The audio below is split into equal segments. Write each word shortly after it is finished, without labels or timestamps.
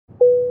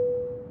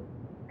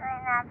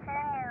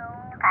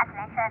afternoon,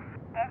 classmates.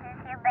 This is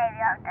your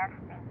baby Oda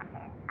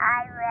speaking.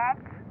 I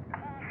read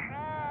TV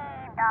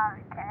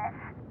doctors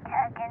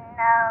taking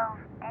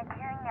no the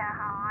junior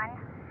horn,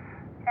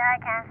 so I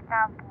can't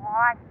stop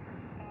watching.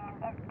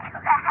 It's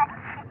trash.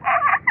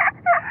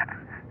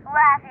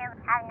 Love you.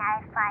 Have a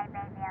nice bye,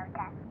 baby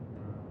Oda.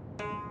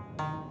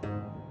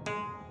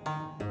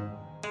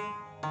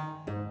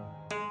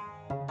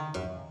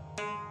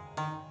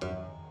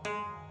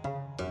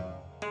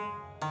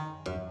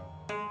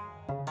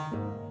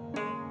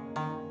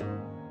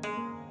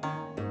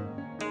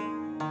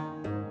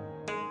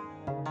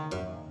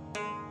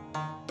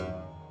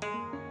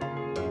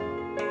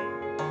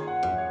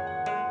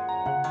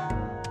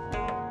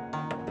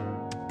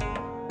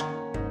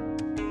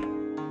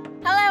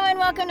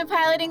 Welcome to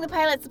Piloting the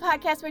Pilots, the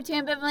podcast where two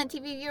ambivalent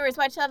TV viewers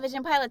watch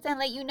television pilots and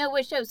let you know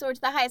which show soared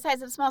to the highest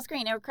heights of small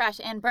screen or crash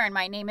and burn.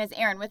 My name is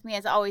Erin. With me,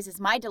 as always, is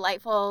my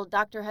delightful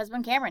doctor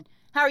husband, Cameron.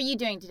 How are you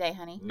doing today,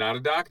 honey? Not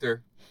a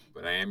doctor,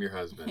 but I am your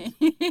husband.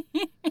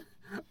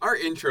 Our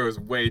intro is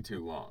way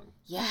too long.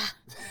 Yeah.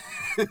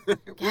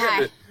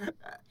 God.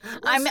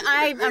 I'm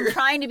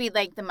trying to be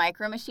like the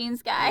Micro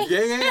Machines guy.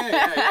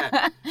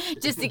 Yeah.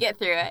 Just to get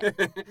through it.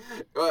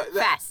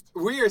 Fast.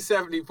 We are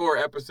 74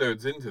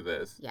 episodes into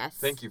this. Yes.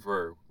 Thank you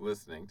for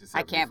listening to 74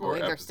 I can't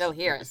believe they're still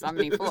here at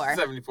 74.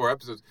 74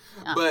 episodes.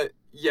 Oh. But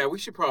yeah, we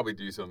should probably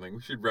do something.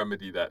 We should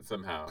remedy that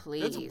somehow.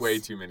 Please. That's way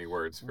too many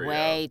words for you.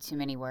 Way too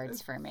many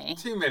words for me.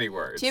 Too many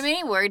words. Too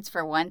many words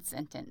for one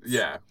sentence.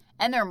 Yeah.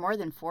 And there are more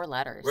than 4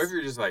 letters. What if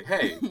you're just like,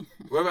 hey,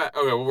 what about,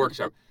 okay, we'll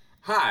workshop.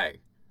 Hi,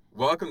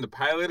 welcome to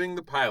Piloting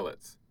the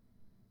Pilots.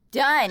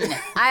 Done.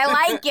 I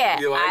like it.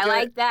 You like I it?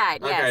 like that.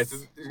 Yes.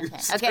 Okay,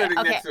 so starting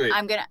next week.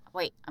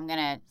 I'm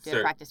gonna do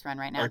a practice run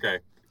right now. Okay.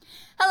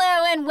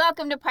 Hello and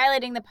welcome to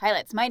Piloting the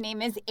Pilots. My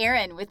name is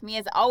Erin. With me,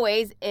 as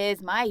always,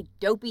 is my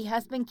dopey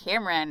husband,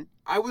 Cameron.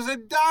 I was a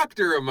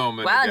doctor a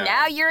moment ago. Well,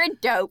 now you're a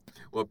dope.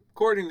 Well,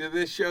 according to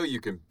this show,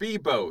 you can be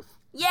both.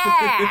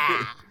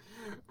 Yeah.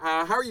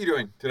 How are you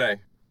doing today?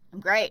 I'm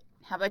great.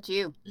 How about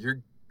you?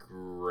 You're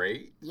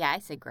great. Yeah, I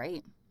said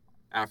great.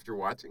 After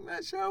watching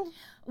that show?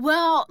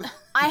 Well,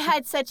 I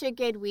had such a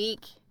good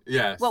week.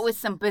 Yes. What with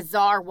some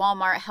bizarre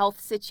Walmart health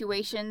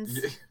situations.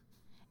 Yeah.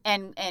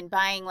 And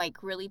buying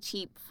like really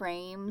cheap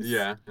frames.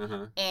 Yeah.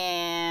 Uh-huh.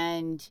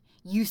 And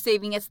you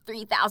saving us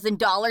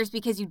 $3,000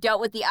 because you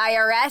dealt with the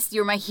IRS.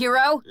 You're my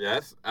hero.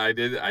 Yes, I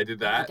did that.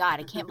 Oh my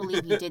God, I can't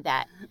believe you did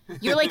that.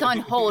 You're like on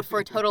hold for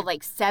a total of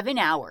like 7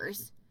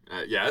 hours.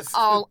 Yes.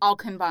 All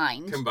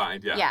combined.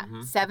 Combined, yeah. Yeah,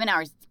 Mm-hmm. 7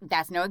 hours.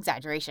 That's no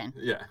exaggeration.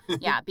 Yeah.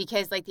 Yeah,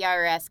 because like the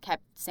IRS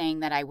kept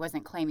saying that I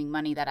wasn't claiming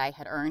money that I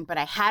had earned, but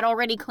I had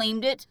already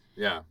claimed it.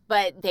 Yeah.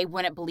 But they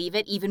wouldn't believe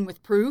it, even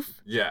with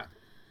proof. Yeah.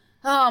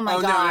 Oh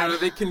my God. No,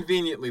 they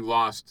conveniently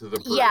lost the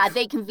proof. Yeah,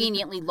 they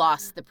conveniently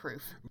lost the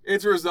proof.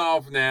 It's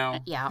resolved now.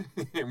 Yeah.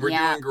 We're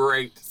doing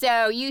great.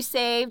 So you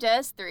saved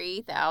us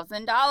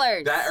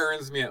 $3,000. That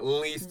earns me at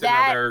least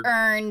that another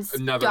earns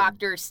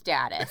doctor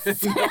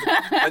status.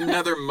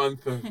 another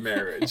month of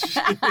marriage.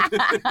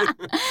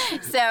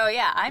 So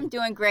yeah, I'm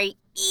doing great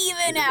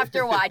even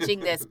after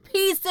watching this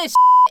piece of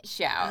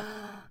show.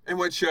 And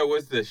what show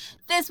was this?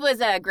 This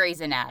was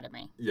Grey's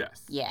Anatomy.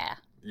 Yes. Yeah.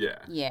 Yeah.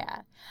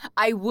 Yeah.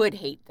 I would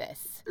hate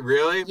this.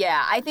 Really?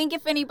 Yeah. I think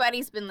if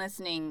anybody's been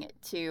listening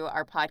to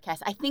our podcast,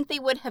 I think they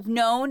would have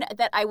known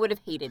that I would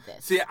have hated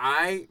this. See,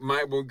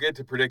 we'll get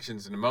to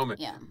predictions in a moment.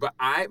 Yeah. But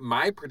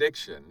my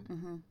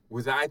prediction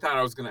was I thought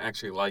I was going to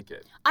actually like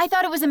it. I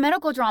thought it was a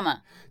medical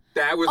drama.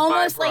 That was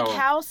almost my like problem.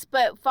 House,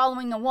 but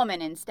following a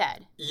woman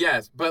instead.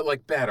 Yes, but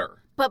like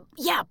better. But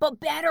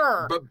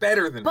better. But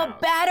better than House.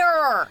 But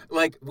better.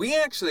 Like, we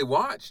actually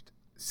watched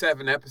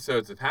 7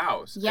 episodes of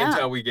House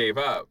until we gave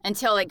up.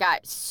 Until it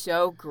got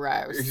so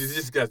gross. It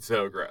just got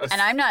so gross. And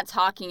I'm not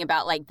talking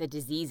about, like, the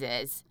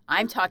diseases.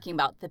 I'm talking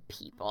about the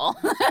people.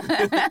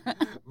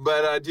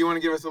 But do you want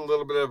to give us a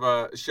little bit of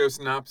a show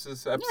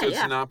synopsis,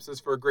 synopsis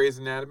for Grey's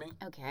Anatomy?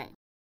 Okay.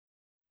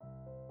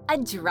 A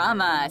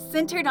drama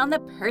centered on the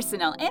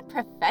personal and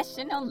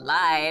professional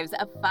lives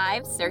of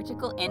 5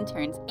 surgical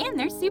interns and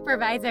their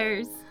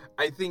supervisors.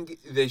 I think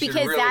they should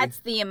because that's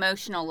the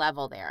emotional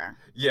level there.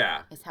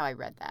 Yeah. Is how I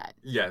read that.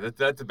 Yeah,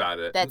 that's about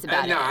it. That's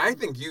about it. No, I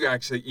think you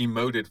actually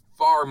emoted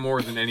far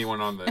more than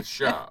anyone on the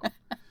show.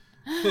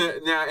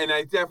 Now, and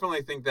I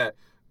definitely think that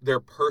their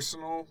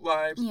personal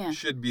lives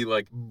should be,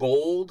 like,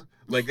 bold.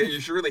 Like, you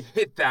should really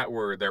hit that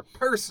word. Their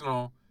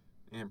personal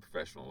and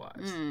professional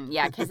lives.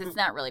 Yeah, because it's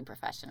not really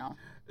professional.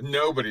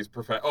 Nobody's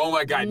professional. Oh,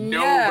 my God.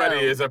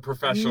 Nobody is a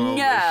professional on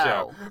this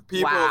show.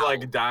 People,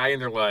 like, die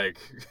and they're like...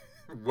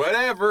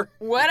 Whatever,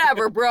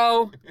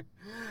 bro.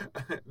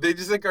 They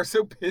just like are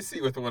so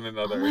pissy with one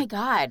another. Oh my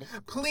God.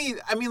 Please,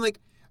 I mean, like,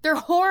 they're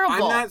horrible.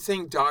 I'm not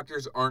saying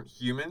doctors aren't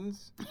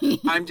humans.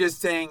 I'm just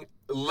saying,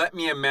 let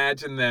me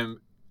imagine them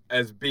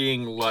as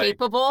being like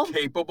Capable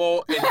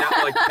and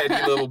not like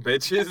petty little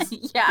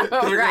bitches. Yeah,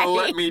 They're right. gonna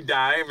let me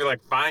die and be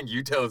like, fine,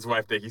 you tell his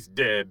wife that he's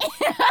dead.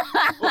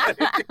 Like,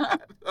 I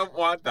don't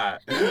want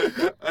that.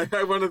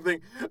 I want to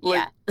think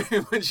like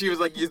when she was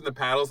like using the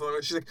paddles,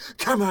 she's like,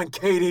 "Come on,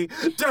 Katie,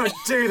 don't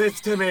do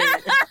this to me."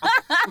 It's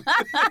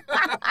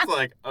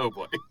like, oh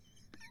boy.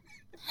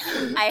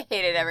 I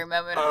hated every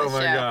moment of the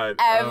show. God.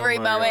 Every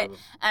Oh my moment. God.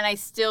 And I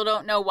still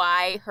don't know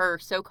why her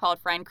so-called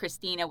friend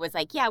Christina was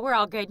like, yeah, we're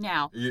all good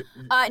now.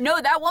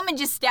 No, that woman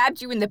just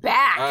stabbed you in the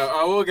back.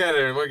 We'll get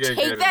it. We'll get it.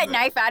 Take that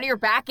knife out of your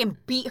back and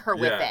beat her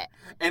with it.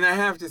 And I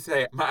have to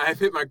say, I've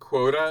hit my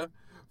quota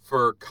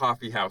for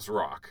Coffee House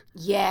Rock.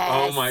 Yes.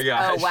 Oh my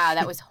gosh. Oh wow,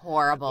 that was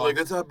horrible. Like,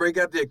 let's all break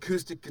out the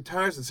acoustic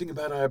guitars and sing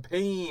about our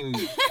pain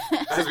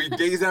as we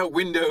gaze out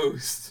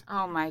windows.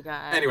 Oh my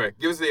God. Anyway,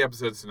 give us the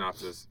episode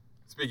synopsis.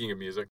 Speaking of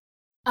music.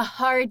 A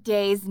Hard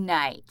Day's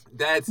Night.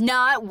 That's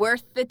not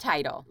worth the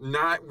title.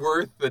 Not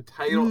worth the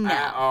title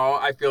at all.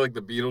 I feel like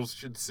the Beatles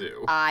should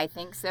sue. I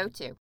think so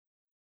too.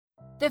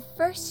 The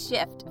first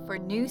shift for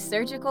new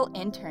surgical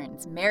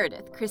interns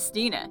Meredith,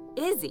 Christina,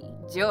 Izzy,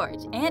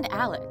 George, and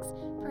Alex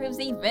proves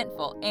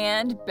eventful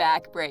and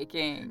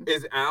backbreaking.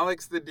 Is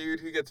Alex the dude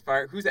who gets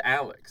fired? Who's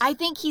Alex? I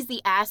think he's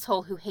the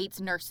asshole who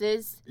hates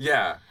nurses.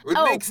 Yeah. It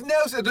makes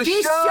no sense.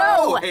 This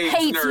show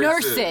hates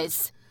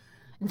nurses.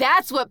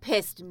 That's what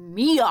pissed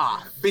me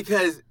off.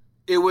 Because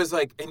it was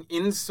like an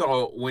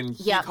insult when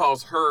he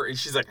calls her, and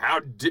she's like, "How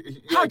dare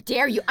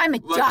you? I'm a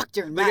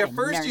doctor, not at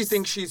first nurse." you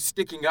think she's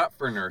sticking up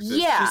for nurses.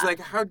 Yeah. She's like,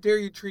 "How dare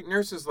you treat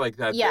nurses like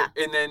that?" Yeah.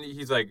 And then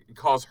he's like,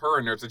 calls her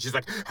a nurse, and she's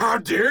like, "How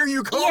dare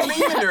you call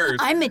me a nurse?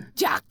 I'm a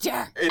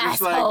doctor, and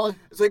asshole."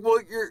 It's like, well,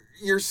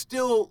 you're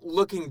still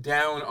looking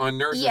down on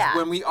nurses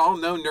when we all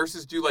know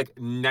nurses do like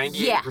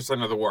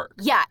 98% of the work.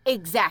 Yeah,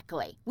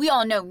 exactly. We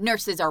all know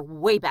nurses are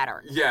way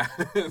better. Yeah.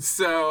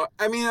 So,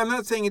 I mean, I'm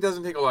not saying it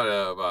doesn't take a lot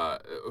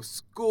of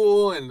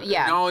school and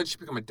knowledge to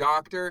become a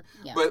doctor,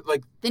 but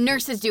like the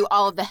nurses do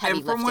all of the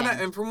heavy lifting.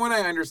 And from what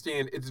I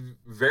understand, it's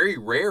very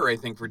rare, I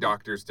think, for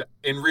doctors to,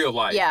 in real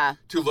life,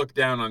 to look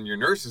down on your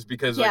nurses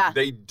because like,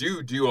 they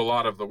do a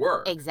lot of the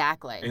work.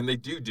 Exactly. And they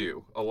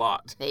do a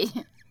lot.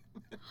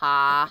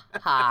 Ha,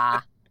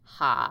 ha,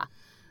 ha.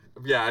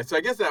 Yeah, so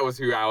I guess that was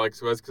who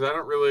Alex was because I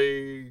don't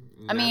really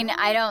know. I mean,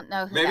 I don't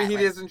know who Maybe that he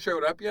was. hasn't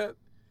showed up yet?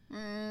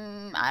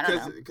 I don't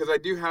know. Because I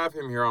do have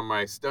him here on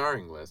my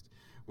starring list.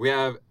 We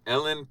have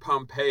Ellen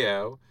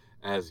Pompeo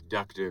as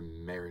Dr.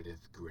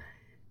 Meredith Grey.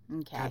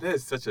 Okay. God, that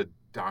is such a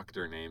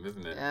doctor name,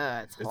 isn't it?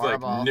 It's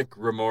horrible. Like Nick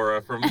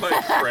Remora from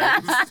like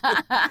Friends.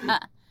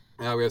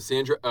 We have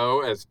Sandra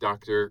Oh as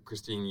Dr.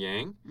 Christine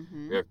Yang.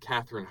 Mm-hmm. We have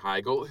Katherine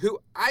Heigl, who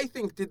I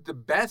think did the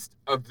best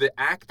of the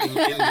acting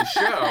in the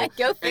show.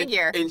 Go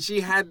figure. And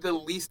she had the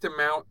least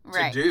amount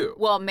to do.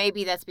 Well,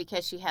 maybe that's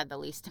because she had the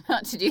least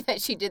amount to do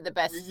that she did the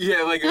best.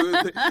 Yeah, like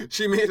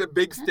she made a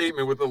big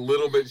statement with a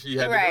little bit she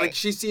had. Right. Like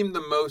she seemed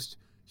the most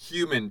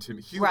human to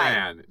me.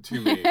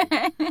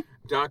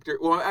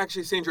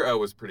 Actually, Sandra Oh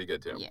was pretty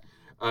good too. Yeah.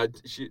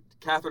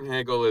 Katherine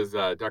Heigl is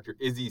Dr.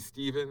 Izzy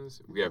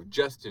Stevens. We have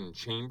Justin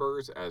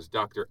Chambers as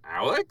Dr.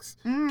 Alex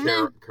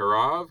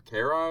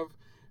Karov.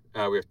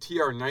 We have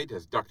T.R. Knight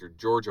as Dr.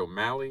 George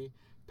O'Malley.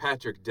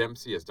 Patrick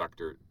Dempsey as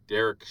Dr.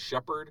 Derek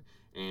Shepard.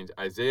 And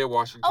Isaiah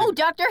Washington. Oh,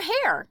 Dr.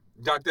 Hare.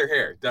 Dr.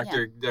 Hare.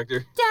 Dr. Hare.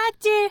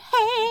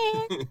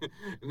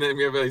 And then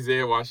we have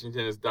Isaiah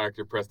Washington as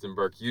Dr. Preston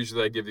Burke.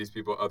 Usually I give these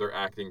people other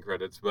acting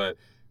credits, but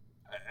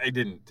I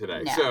didn't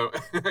today, so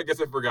I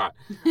guess I forgot.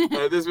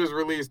 This was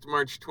released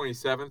March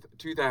 27th,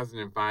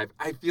 2005.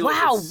 I feel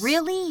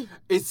really?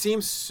 It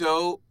seems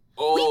so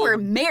old. We were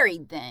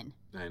married then.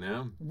 I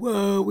know.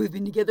 Whoa, we've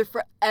been together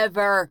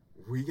forever.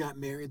 We got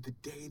married the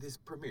day this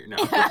premiered. No.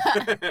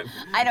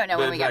 I don't know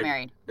when we got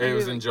married. It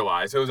was in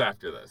July, so it was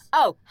after this.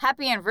 Oh,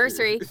 happy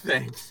anniversary.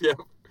 Thanks.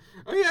 Yep.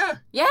 Oh, yeah.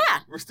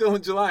 Yeah. We're still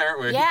in July,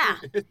 aren't we? Yeah.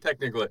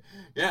 Technically.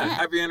 Yeah.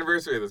 Happy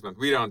anniversary this month.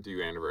 We don't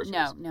do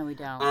anniversaries. No, we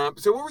don't.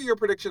 So what were your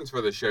predictions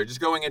for the show? Just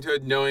going into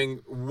it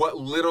knowing what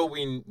little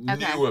we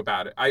knew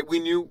about it. We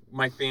knew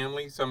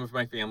some of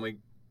my family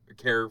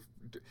cared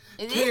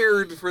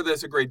for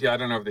this a great deal. I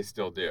don't know if they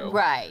still do.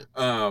 Right.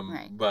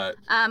 But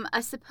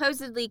a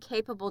supposedly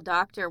capable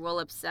doctor will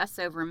obsess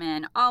over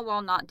men, all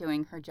while not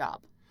doing her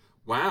job.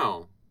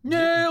 Wow.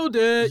 Nailed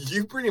it.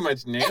 You pretty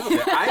much nailed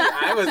it.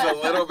 I was a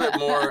little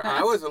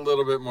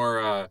bit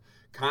more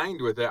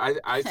kind with it.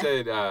 I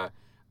said it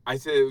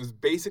was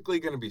basically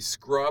going to be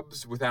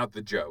Scrubs without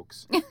the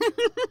jokes.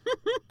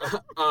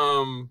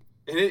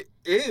 And it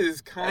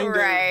is kind of,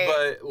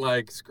 but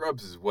like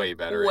Scrubs is way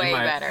better. Way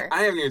better.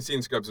 I haven't even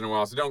seen Scrubs in a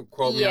while, so don't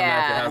quote me on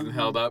that if it hasn't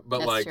held up.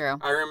 But that's true.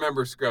 I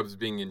remember Scrubs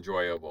being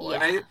enjoyable.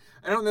 Yeah. And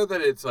I don't know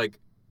that it's like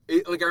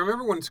I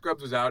remember when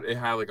Scrubs was out, it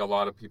had like a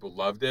lot of people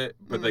loved it,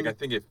 but like I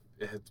think it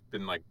has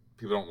been like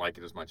people don't like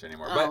it as much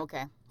anymore. Oh, but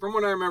okay. From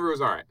what I remember, it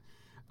was all right.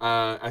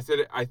 I said,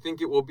 I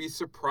think it will be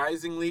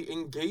surprisingly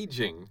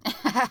engaging,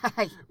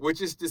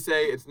 which is to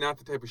say it's not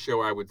the type of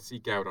show I would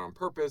seek out on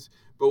purpose,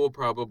 but will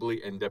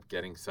probably end up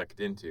getting sucked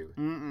into.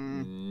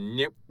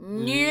 Nope.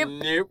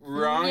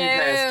 Wrong,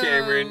 Cass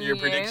Cameron. Your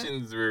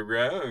predictions were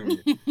wrong.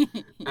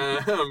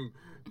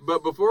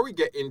 But before we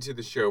get into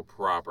the show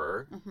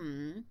proper...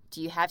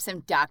 Do you have some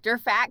doctor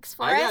facts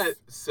for us? I got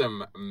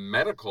some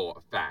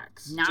medical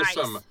facts. Nice. Just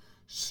some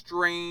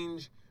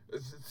strange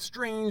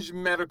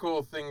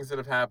medical things that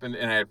have happened,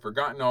 and I had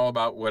forgotten all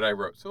about what I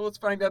wrote. So let's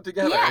find out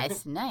together.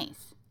 Yes,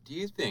 nice. Do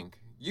you think...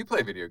 You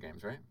play video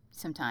games, right?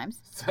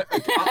 Sometimes.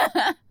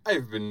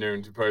 I've been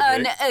known to partake.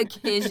 On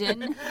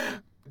occasion.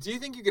 Do you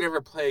think you could ever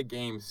play a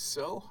game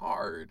so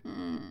hard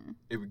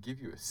it would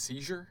give you a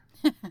seizure?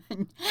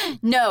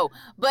 No,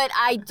 but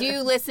I do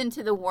listen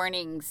to the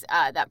warnings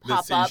that pop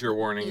up. The seizure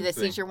warnings. The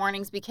seizure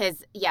warnings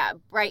because,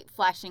 bright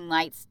flashing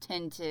lights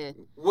tend to...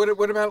 What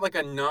about like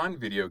a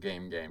non-video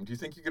game? Do you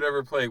think you could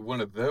ever play one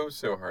of those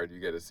so hard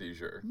you get a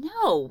seizure?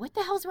 No. What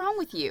the hell's wrong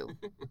with you?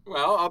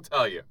 Well, I'll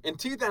tell you. In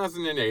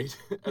 2008,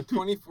 a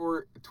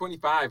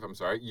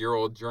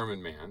 25-year-old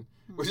German man,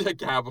 which I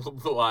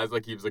capitalized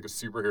like he was like a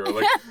superhero,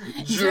 like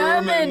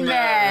German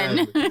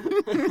man.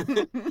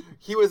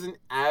 He was an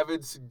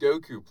avid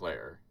Sudoku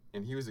player,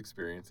 and he was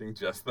experiencing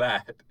just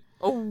that.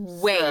 Oh,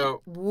 wait.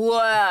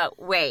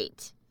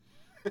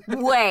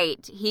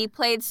 Wait. He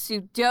played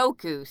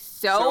Sudoku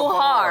so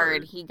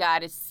hard he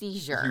got a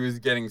seizure. He was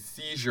getting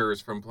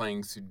seizures from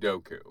playing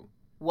Sudoku.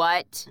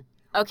 What?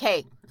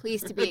 Okay,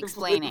 please to be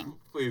explaining.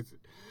 Please.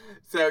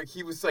 So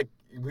he was like,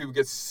 we would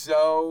get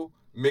so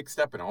mixed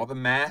up in all the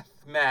math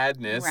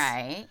madness.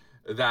 Right.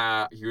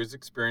 That he was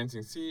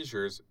experiencing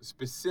seizures,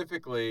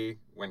 specifically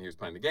when he was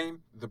playing the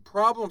game. The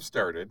problem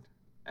started,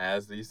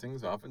 as these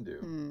things often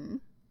do,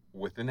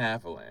 with an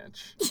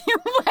avalanche.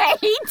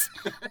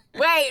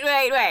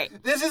 Wait.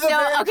 This is a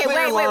very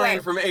clear line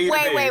from A to B.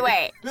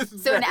 Wait.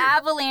 So an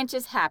avalanche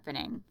is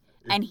happening,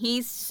 and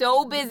he's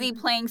so busy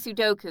playing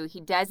Sudoku,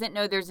 he doesn't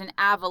know there's an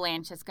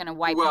avalanche that's going to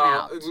wipe him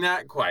out. Well,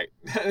 not quite.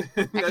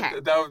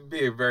 That would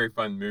be a very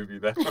fun movie,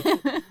 though.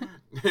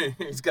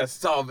 He's got to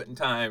solve it in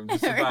time to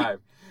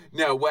survive.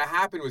 No, what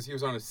happened was he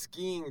was on a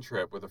skiing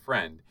trip with a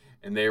friend,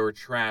 and they were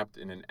trapped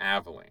in an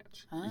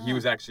avalanche. Oh. He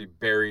was actually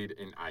buried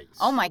in ice.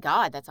 Oh, my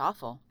God. That's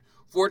awful.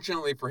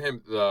 Fortunately for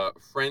him, the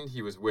friend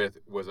he was with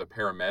was a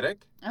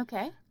paramedic.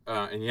 Okay.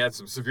 And he had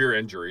some severe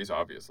injuries,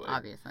 obviously.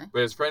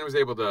 But his friend was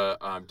able to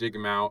dig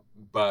him out,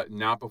 but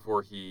not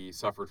before he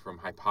suffered from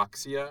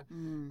hypoxia,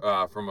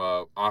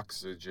 from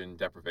oxygen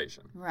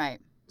deprivation. Right.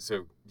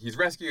 So he's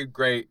rescued,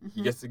 great.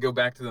 He gets to go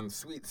back to them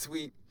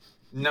sweet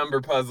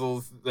number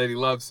puzzles that he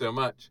loves so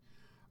much.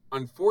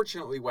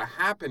 Unfortunately, what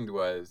happened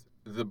was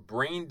the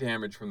brain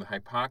damage from the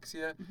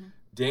hypoxia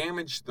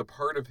damaged the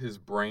part of his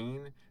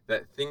brain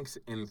that thinks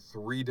in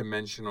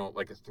three-dimensional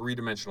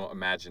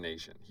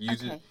imagination. He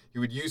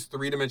would use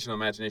three-dimensional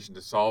imagination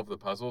to solve the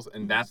puzzles,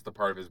 and that's the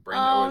part of his brain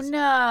that was... Oh,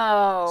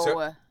 no.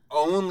 So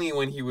only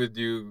when he would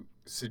do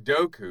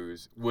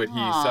Sudokus would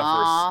he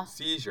suffer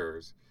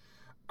seizures.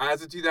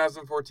 As of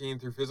 2014,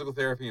 through physical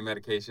therapy and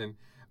medication,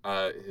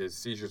 his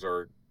seizures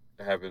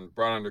have been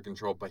brought under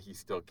control, but he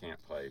still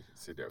can't play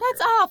Sudoku.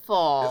 That's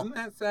awful. Isn't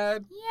that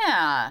sad?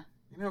 Yeah.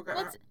 You know,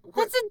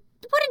 what a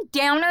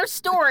downer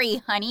story,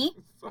 honey.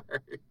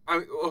 Sorry.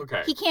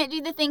 Okay. He can't do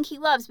the thing he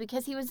loves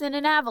because he was in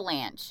an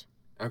avalanche.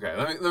 Okay.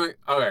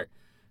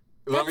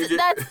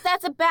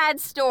 That's a bad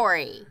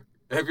story.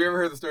 Have you ever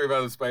heard the story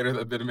about the spider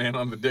that bit a man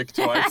on the dick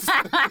twice?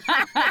 I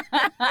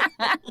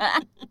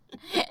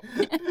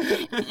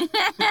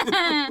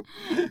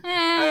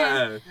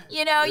have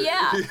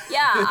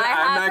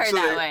heard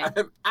that one.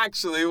 I'm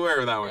actually aware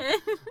of that one.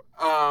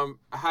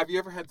 Have you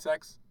ever had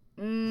sex?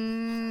 We've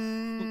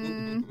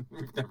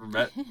never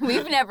met.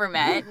 We've never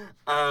met.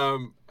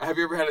 Have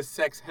you ever had a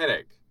sex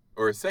headache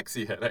or a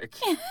sexy headache?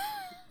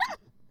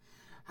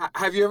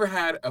 Have you ever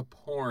had a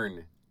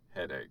porn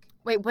headache?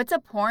 Wait, what's a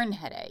porn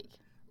headache?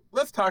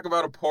 Let's talk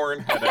about a porn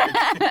headache.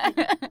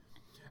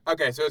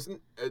 Okay, so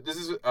this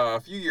is a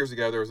few years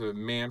ago. There was a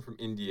man from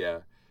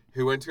India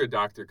who went to a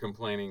doctor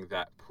complaining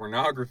that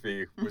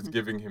pornography was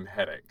giving him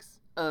headaches.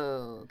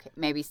 Oh, okay.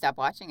 Maybe stop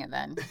watching it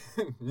then.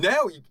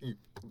 No,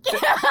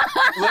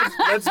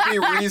 let's be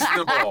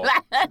reasonable.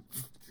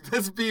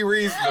 Let's be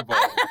reasonable.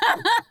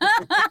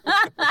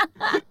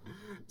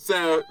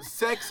 So,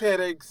 sex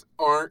headaches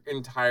aren't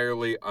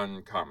entirely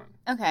uncommon.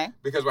 Okay.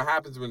 Because what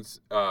happens when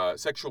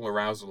sexual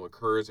arousal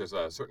occurs, there's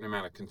a certain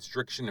amount of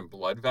constriction in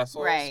blood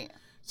vessels. Right.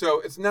 So,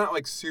 it's not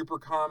like super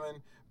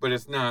common, but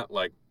it's not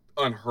like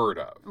unheard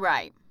of.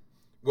 Right.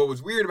 What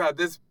was weird about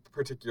this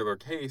particular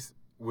case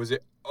was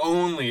it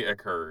only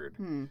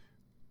occurred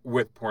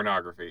with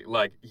pornography.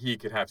 Like, he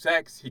could have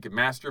sex, he could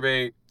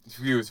masturbate,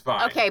 he was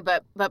fine. Okay,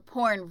 but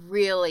porn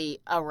really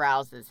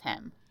arouses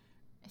him.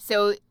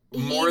 So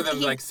more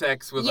than like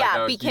sex with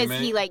because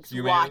he likes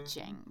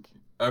watching.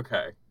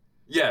 Okay.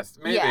 Yes,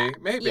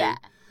 maybe. Yeah.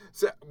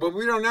 So, but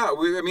we don't know.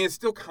 I mean, it's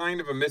still kind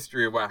of a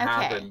mystery of what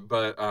happened.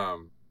 But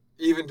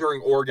even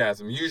during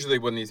orgasm, usually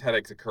when these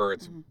headaches occur,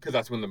 it's because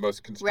that's when the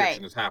most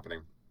constriction is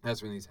happening.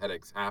 That's when these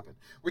headaches happen,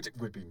 which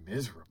would be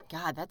miserable.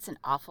 God, that's an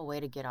awful way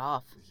to get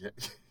off.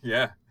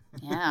 Yeah.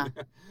 Yeah.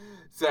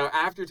 So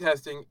after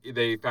testing,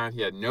 they found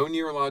he had no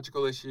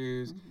neurological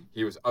issues.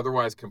 He was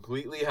otherwise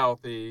completely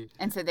healthy.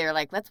 And so they were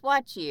like, let's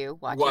watch you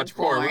watch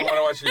porn. We want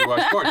to watch you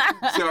watch porn.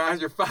 So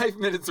after 5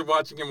 minutes of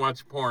watching him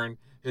watch porn,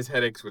 his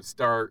headaches would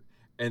start,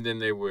 and then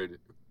they would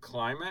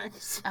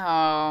climax.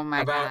 Oh,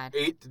 my God. About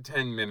 8 to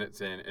 10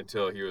 minutes in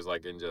until he was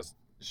like in just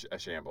a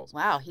shambles.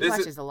 Wow, he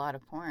watches a lot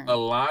of porn. A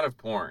lot of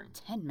porn.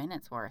 10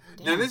 minutes worth.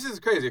 Damn. Now, this is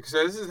crazy.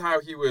 So this is how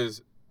he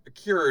was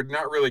cured,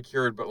 not really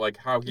cured, but like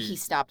how he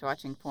stopped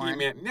watching porn.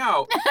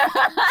 No,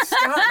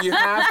 stop! You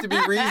have to be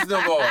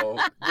reasonable.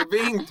 You're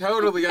being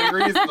totally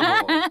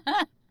unreasonable.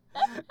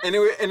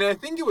 And I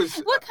think it was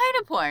what kind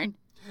of porn?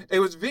 It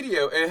was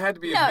video. It had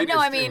to be a video.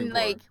 No, I mean porn.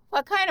 like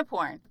what kind of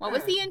porn? What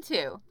was he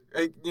into?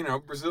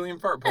 Brazilian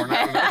fart porn.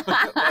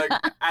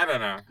 I don't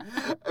know.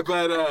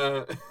 I don't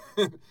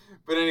know.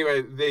 But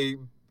anyway,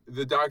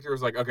 the doctor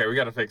was like, okay, we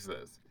got to fix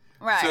this.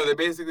 Right. So they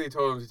basically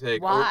told him to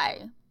take.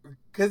 Why?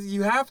 Because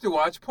you have to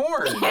watch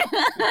porn.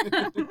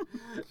 I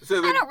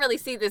don't really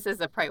see this as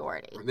a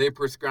priority. They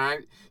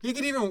prescribed. He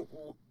could even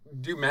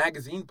do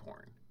magazine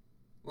porn.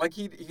 Like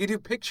he could do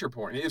picture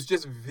porn. It was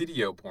just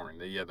video porn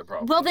that he had the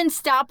problem. Well, then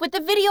stop with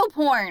the video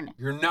porn.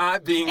 You're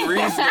not being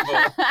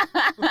reasonable.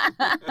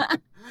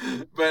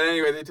 But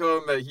anyway, they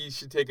told him that he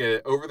should take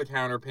an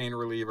over-the-counter pain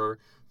reliever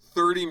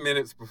 30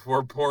 minutes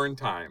before porn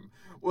time,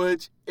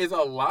 which is a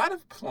lot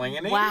of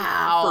planning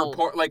for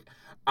porn. Like,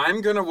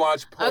 I'm going to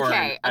watch porn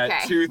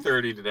at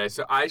 2:30 today,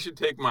 so I should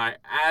take my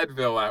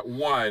Advil at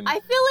 1. I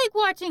feel like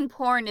watching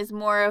porn is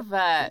more of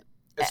a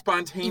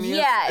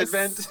spontaneous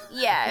event.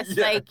 Yes,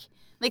 yeah.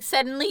 Like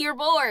suddenly you're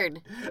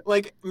bored.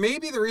 Like,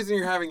 maybe the reason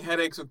you're having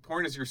headaches with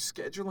porn is you're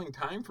scheduling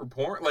time for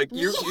porn. Like,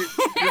 you're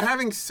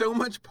having so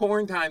much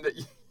porn time that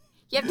you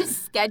have to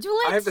schedule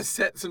it? I have to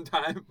set some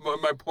time,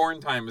 my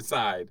porn time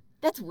aside.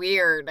 That's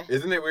weird.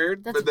 Isn't it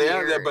weird? That's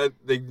weird. But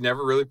they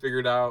never really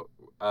figured out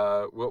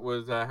what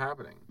was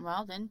happening.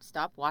 Well, then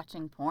stop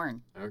watching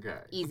porn. Okay.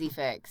 Easy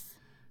fix.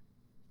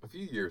 A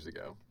few years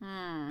ago,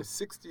 a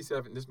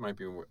 67, this might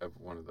be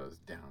one of those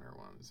downer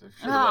ones.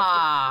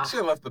 I should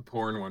have left the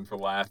porn one for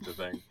last, I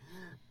think.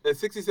 A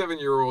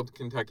 67-year-old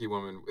Kentucky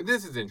woman,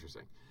 this is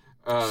interesting,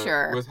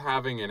 was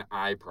having an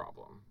eye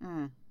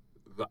problem.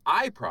 The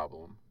eye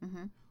problem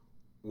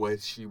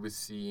was she was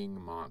seeing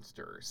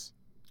monsters.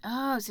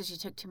 Oh, so she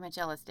took too much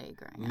LSD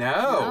growing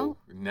up.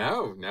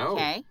 No.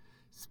 Okay.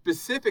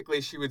 Specifically,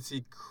 she would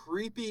see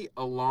creepy,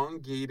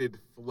 elongated,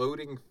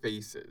 floating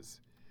faces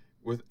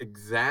with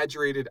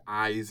exaggerated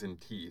eyes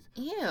and teeth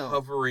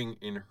hovering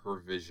in her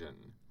vision.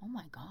 Oh,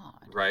 my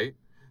God. Right?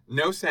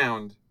 No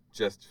sound,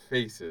 just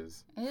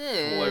faces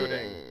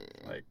floating.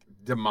 Like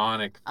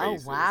demonic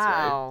faces. Oh,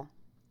 wow. Right?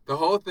 The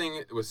whole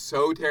thing was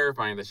so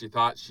terrifying that she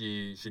thought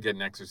she should get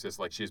an exorcist,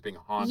 like she was being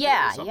haunted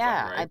or something,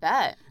 right? I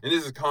bet. And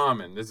this is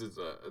common. This is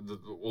a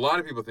lot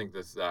of people think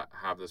this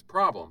have this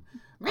problem.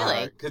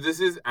 Really? Because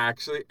this is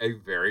actually a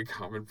very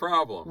common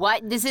problem.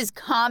 What? This is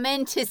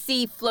common to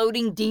see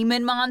floating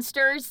demon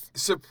monsters?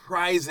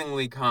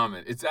 Surprisingly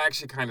common. It's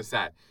actually kind of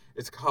sad.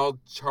 It's called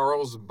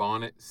Charles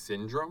Bonnet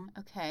syndrome.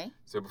 Okay.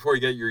 So before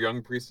you get your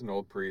young priest and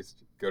old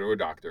priest, go to a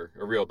doctor,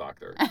 a real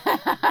doctor.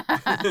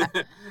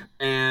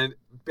 And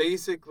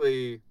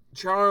basically,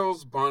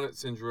 Charles Bonnet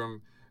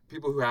syndrome,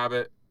 people who have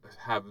it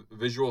have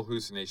visual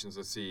hallucinations.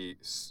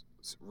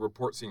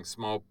 Report seeing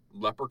small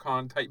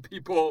leprechaun-type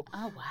people.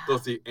 Oh, wow. They'll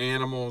see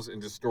animals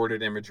and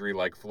distorted imagery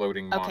like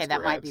floating monster Okay, that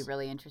heads. might be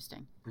really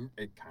interesting.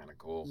 It's kind of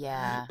cool.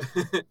 Yeah.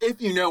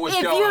 If you know what's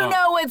going on. If you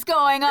know what's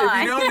going on.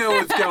 If you don't know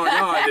what's going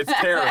on, it's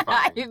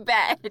terrifying. I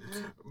bet.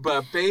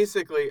 But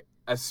basically,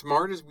 as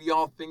smart as we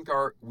all think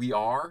we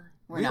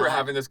were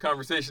having this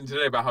conversation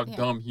today about how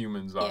dumb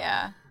humans are.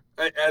 Yeah.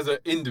 As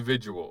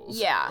individuals.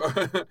 Yeah.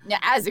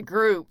 As a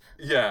group.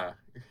 Yeah.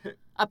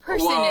 A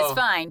person is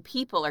fine.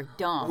 People are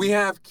dumb. We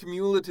have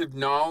cumulative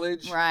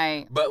knowledge.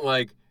 Right. But,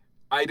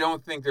 I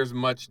don't think there's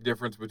much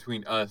difference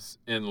between us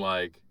and,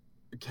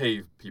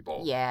 cave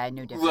people. Yeah,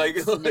 no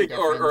difference. No difference.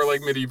 Or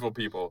medieval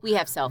people. We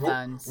have cell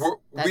phones.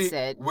 That's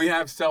it. We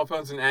have cell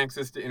phones and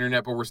access to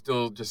internet, but we're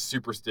still just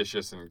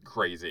superstitious and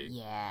crazy.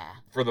 Yeah.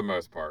 For the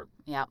most part.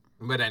 Yep.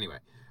 But anyway,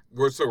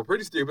 we're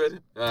pretty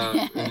stupid.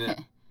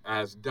 And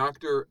as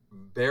Dr.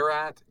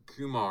 Bharat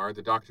Kumar,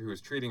 the doctor who was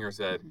treating her,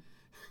 said,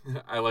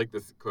 I like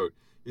this quote.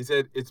 He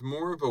said, "It's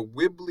more of a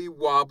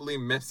wibbly-wobbly,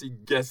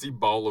 messy-guessy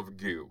ball of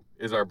goo,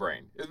 is our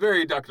brain." It's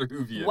very Dr.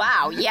 Whovian.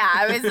 Wow, yeah.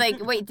 I was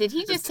like, wait, did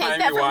he just take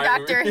that from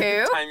Doctor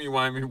Who?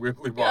 Timey-wimey,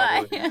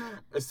 wibbly-wobbly.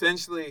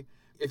 Essentially,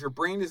 if your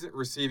brain isn't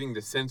receiving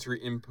the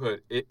sensory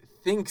input it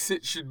thinks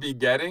it should be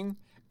getting,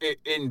 it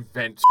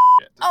invents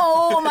shit.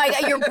 Oh my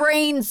God, your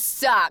brain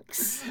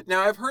sucks.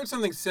 Now, I've heard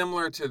something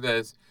similar to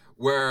this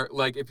where,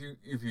 if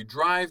you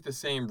drive the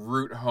same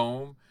route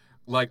home,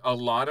 like a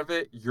lot of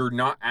it, you're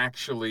not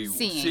actually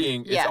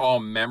seeing. It's all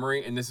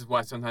memory, and this is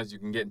why sometimes you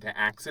can get into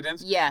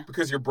accidents. Yeah.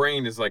 Because your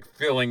brain is like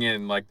filling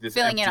in like this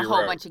filling in a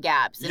whole bunch of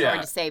gaps in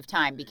order to save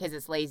time because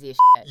it's lazy as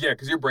shit. Yeah,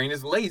 because your brain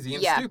is lazy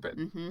and stupid.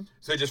 Mm-hmm.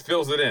 So it just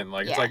fills it in.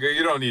 Like it's like,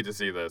 you don't need to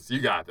see this. You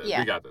got this.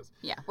 We got this.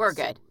 Yeah, we're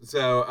good.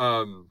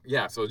 So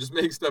so just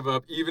make stuff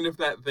up, even if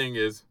that thing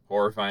is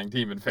horrifying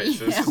demon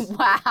faces.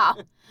 Wow.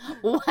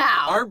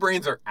 Our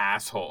brains are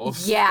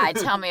assholes. Yeah,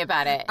 tell me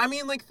about it. I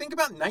mean, like, think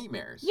about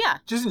nightmares. Yeah.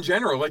 Just in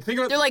general. Like, think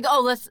about... They're like,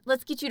 oh,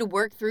 let's get you to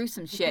work through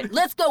some shit.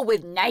 Let's go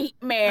with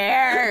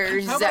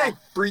nightmares. How about I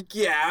freak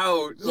you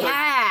out?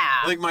 Yeah.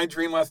 Like my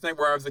dream last night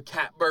where I was a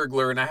cat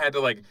burglar and I had to,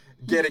 like,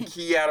 get a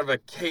key out of a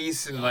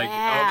case and, like,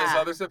 all this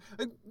other stuff.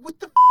 Like, what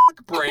the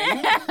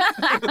brain?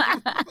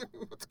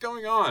 What's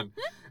going on?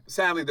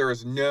 Sadly, there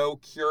is no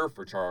cure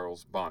for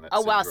Charles Bonnet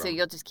syndrome. Wow, so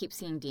you'll just keep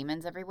seeing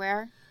demons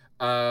everywhere?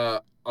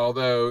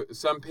 Although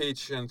some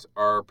patients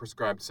are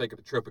prescribed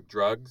psychotropic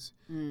drugs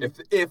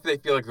if they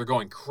feel like they're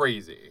going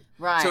crazy.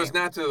 Right. So it's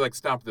not to like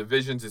stop the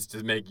visions, it's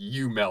to make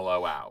you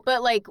mellow out.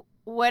 But like,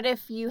 what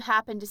if you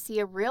happen to see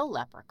a real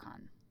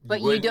leprechaun?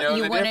 But you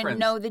wouldn't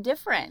know the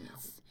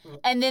difference.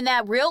 And then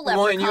that real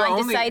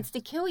leprechaun decides to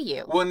kill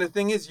you. Well, and the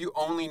thing is, you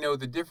only know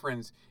the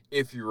difference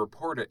if you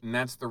report it, and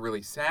that's the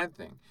really sad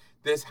thing.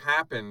 This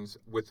happens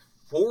with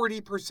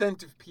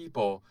 40% of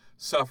people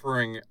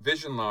suffering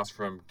vision loss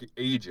from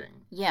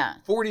aging. Yeah.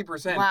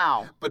 40%.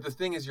 Wow. But the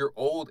thing is, you're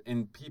old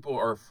and people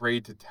are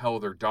afraid to tell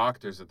their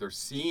doctors that they're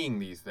seeing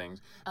these things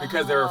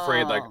because they're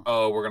afraid, like,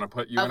 oh, we're going to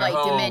put you in a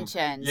home.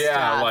 Dementia and yeah,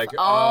 stuff. like,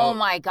 oh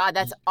my God,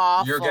 that's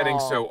awful. You're getting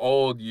so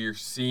old,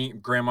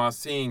 grandma's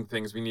seeing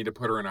things, we need to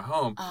put her in a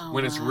home.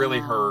 When it's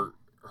really her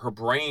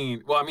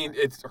brain. Well, I mean,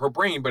 it's her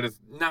brain, but it's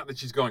not that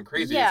she's going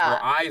crazy. Yeah.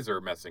 It's her eyes are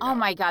messing up. Oh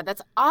my God,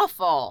 that's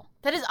awful.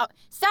 That is.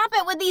 Stop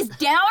it with these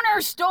downer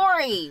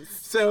stories.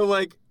 So,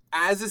 like,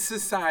 as a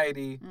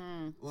society,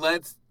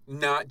 let's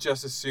not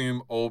just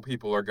assume old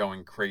people are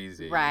going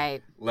crazy.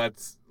 Right.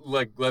 Let's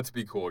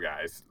be cool,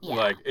 guys. Yeah.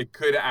 Like, it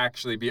could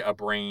actually be a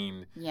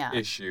brain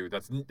issue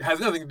has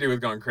nothing to do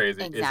with going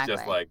crazy. Exactly.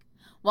 It's just like.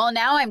 Well,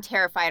 now I'm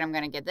terrified I'm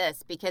going to get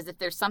this because if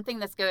there's something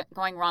that's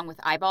going wrong with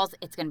eyeballs,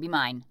 it's going to be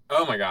mine.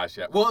 Oh my gosh,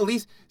 yeah. Well, at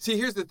least, see,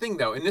 here's the thing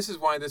though, and this is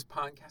why this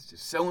podcast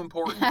is so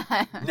important.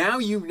 Now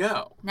you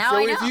know. Now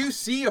I know. So if you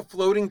see a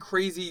floating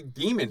crazy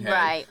demon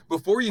head,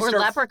 before you start...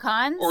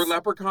 Or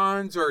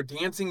leprechauns or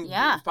dancing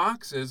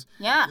foxes,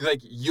 like,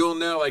 you'll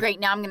know, like... Great,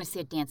 now I'm going to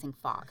see a dancing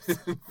fox.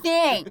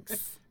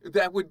 Thanks.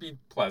 That would be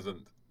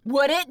pleasant.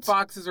 Would it?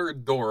 Foxes are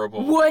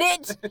adorable. Would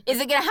it?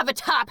 Is it going to have a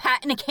top hat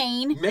and a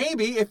cane?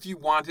 Maybe, if you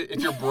want it,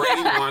 if your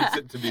brain wants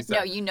it to be so.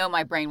 No, you know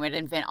my brain would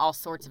invent all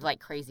sorts of, like,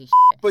 crazy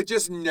shit. But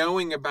just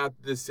knowing about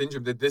this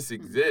syndrome, that this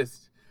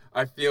exists,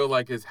 I feel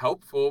like is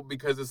helpful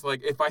because it's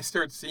like, if I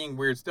start seeing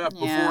weird stuff,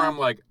 before I'm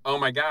like, oh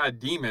my God,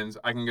 demons,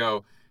 I can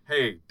go,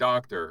 hey,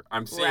 doctor,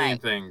 I'm seeing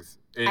things.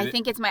 I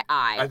think it's my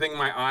eye. I think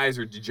my eyes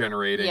are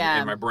degenerating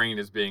and my brain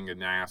is being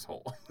an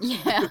asshole.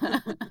 Yeah.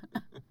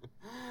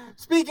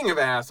 Speaking of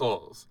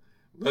assholes,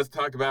 let's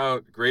talk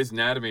about Grey's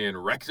Anatomy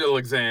and rectal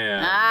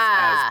exams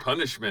as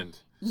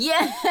punishment.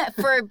 Yeah,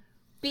 for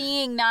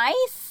being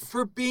nice?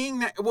 For being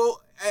nice.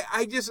 Well,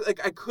 I just,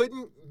 like, I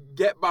couldn't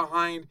get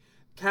behind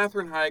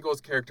Katherine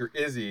Heigl's character,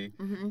 Izzy,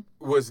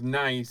 was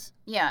nice.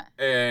 Yeah.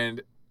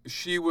 And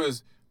she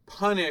was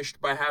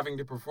punished by having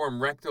to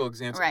perform rectal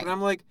exams. Right. But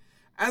I'm like,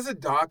 as a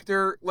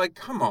doctor, like,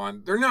 come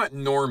on. They're not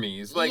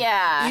normies. Like,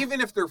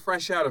 even if they're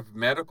fresh out of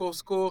medical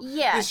school,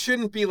 this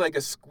shouldn't be like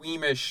a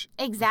squeamish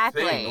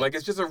thing. Like,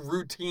 it's just a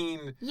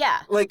routine. Yeah.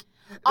 Like,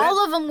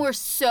 all of them were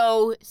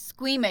so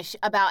squeamish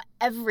about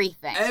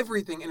everything.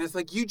 Everything. And it's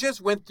like, you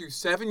just went through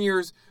 7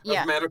 years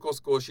of medical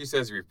school. She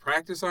says you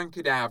practice on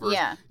cadavers.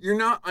 Yeah. You're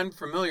not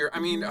unfamiliar. I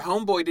mean,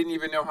 Homeboy didn't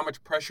even know how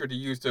much pressure to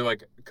use to,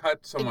 like,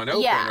 cut someone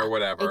open or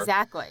whatever.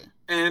 Exactly.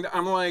 And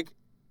I'm like,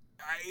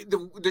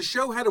 the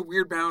show had a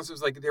weird balance. It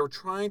was like they were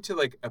trying to,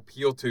 like,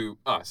 appeal to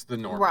us, the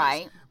normies.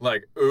 Right.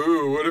 Like,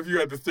 ooh, what if you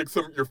had to stick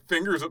your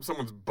fingers up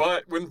someone's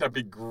butt? Wouldn't that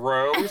be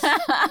gross?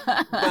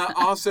 But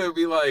also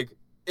be like,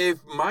 if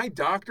my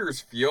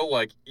doctors feel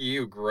like,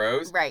 ew,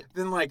 gross,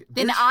 then, like...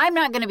 Then I'm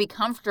not going to be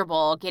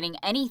comfortable getting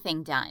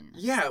anything done.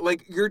 Yeah,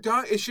 like,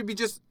 it should be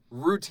just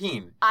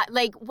routine.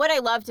 Like, what I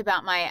loved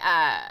about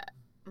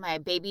my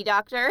baby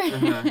doctor...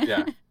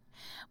 yeah.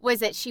 was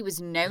that she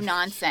was no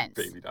nonsense.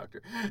 Baby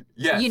doctor.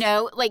 Yes. You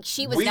know, like,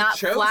 she was not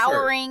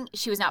flowering.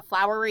 She was not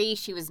flowery.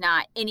 She was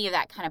not any of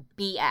that kind of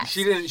BS.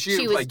 She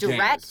didn't was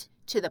direct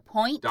to the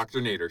point. Dr.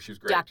 Nader, she was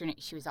great. Dr. Nader,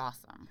 she was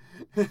awesome.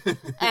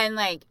 And,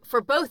 like,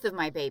 for both of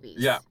my babies.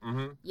 Yeah.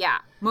 Mm-hmm. Yeah,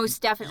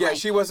 most definitely. Yeah,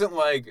 she wasn't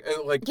like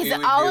because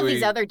all of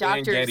these other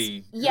doctors.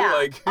 Yeah,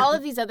 like... all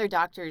of these other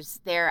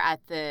doctors there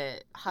at the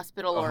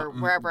hospital or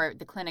wherever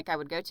the clinic I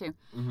would go to,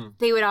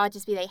 they would all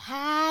just be like,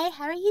 "Hi,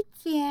 how are you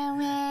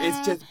doing?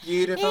 It's just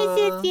beautiful.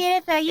 It's just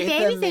beautiful. Your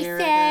babies are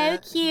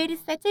so cute.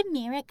 It's such a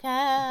miracle."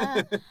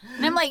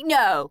 And I'm like,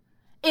 no.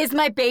 Is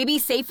my baby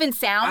safe and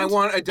sound? I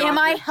want a doctor. Am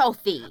I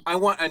healthy? I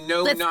want a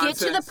no-nonsense.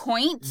 Let's get to the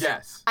point.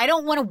 Yes. I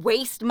don't want to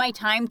waste my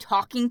time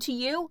talking to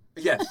you.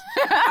 Yes.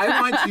 I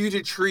want you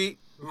to treat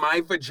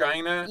my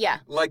vagina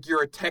like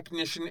you're a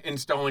technician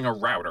installing a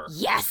router.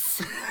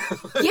 Yes.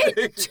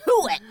 Get to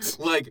it.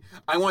 Like,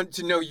 I want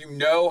to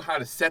know how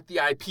to set the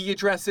IP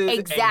addresses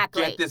and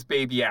get this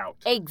baby out.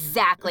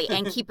 Exactly.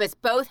 And keep us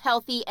both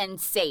healthy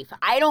and safe.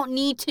 I don't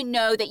need to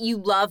know that you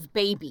love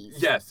babies.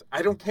 Yes.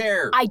 I don't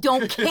care. I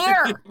don't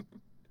care.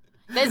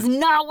 That's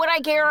not what I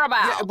care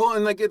about. Yeah, well,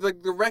 and like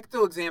the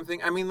rectal exam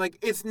thing, I mean, like,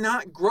 it's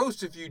not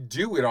gross if you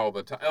do it all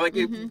the time. Like,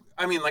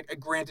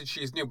 granted,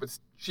 she's new, but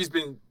she's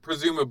been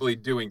presumably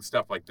doing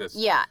stuff like this.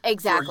 Yeah,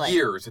 exactly. For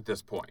years at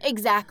this point.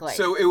 Exactly.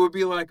 So it would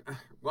be like,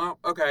 well,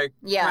 okay.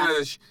 Yeah.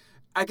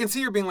 I can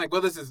see her being like,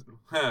 well, this is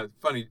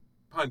funny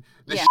pun.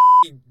 The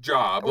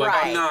job. Like,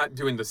 right. I'm not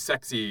doing the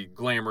sexy,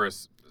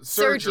 glamorous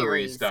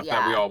surgery stuff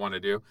that we all want to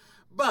do,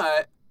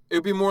 but. It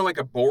would be more like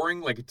a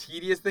boring, like a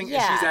tedious thing,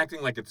 and she's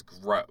acting like it's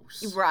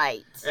gross.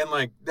 Right. And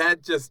like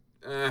that just.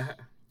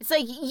 It's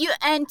like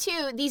and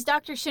two, these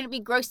doctors shouldn't be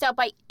grossed out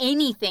by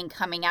anything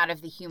coming out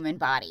of the human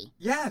body.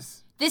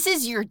 Yes. This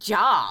is your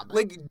job.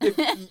 Like, this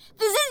is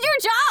your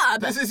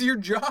job. This is your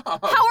job. How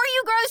are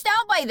you grossed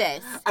out by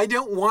this? I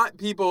don't want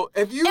people.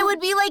 It would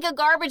be like a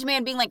garbage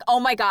man being like, "Oh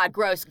my God,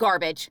 gross,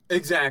 garbage."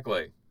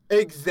 Exactly.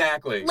 Like if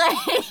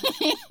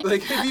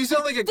you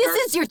sound like a. This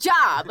is your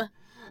job.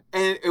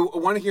 And I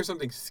want to hear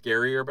something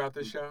scarier about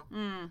this show?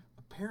 Mm.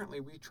 Apparently,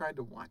 we tried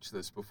to watch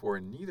this before,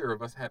 and neither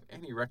of us have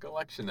any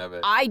recollection of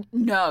it.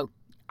 No.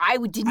 I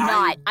did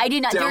not. I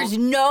did not. There's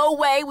no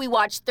way we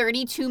watched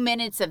 32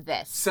 minutes of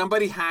this.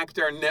 Somebody hacked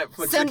our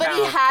Netflix account.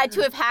 Somebody had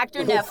to have hacked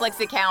our Netflix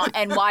account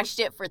and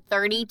watched it for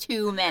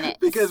 32 minutes.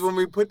 Because when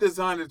we put this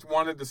on, it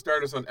wanted to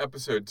start us on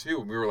episode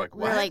 2, and we were like,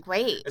 what? We were like,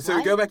 wait, and so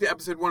we go back to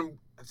episode 1.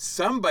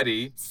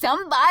 Somebody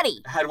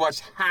had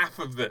watched half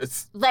of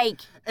this.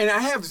 Like, and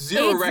I have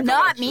zero recollection. It's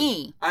not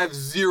me. I have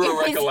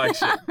zero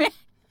recollection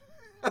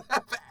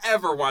of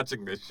ever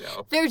watching this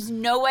show. There's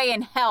no way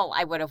in hell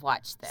I would have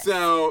watched this.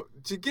 So,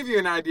 to give you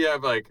an idea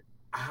of like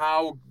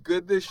how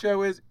good this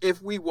show is,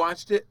 if we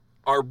watched it,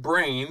 our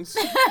brains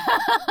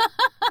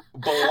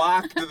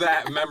blocked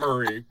that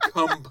memory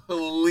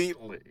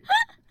completely.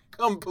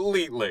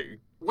 Completely.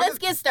 Let's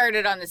get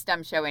started on this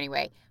dumb show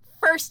anyway.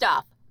 First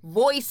off,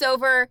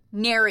 voiceover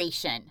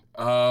narration.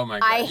 Oh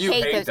my God. You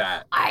hate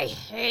that. I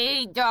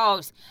hate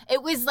those.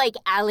 It was like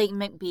Ally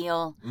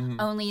McBeal,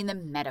 only in the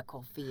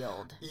medical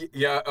field.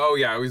 Yeah. Oh,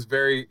 yeah. It was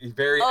very,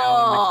 very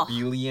Ally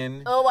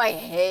McBealian. Oh, I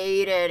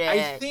hated it.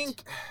 I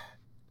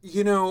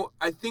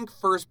think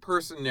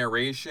first-person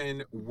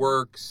narration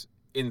works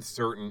in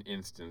certain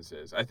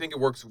instances. I think it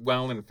works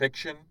well in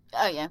fiction.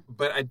 Oh, yeah.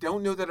 But I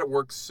don't know that it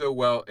works so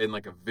well in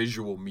like a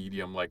visual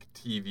medium like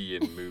TV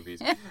and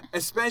movies.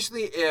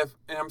 Especially if,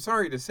 and I'm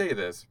sorry to say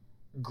this,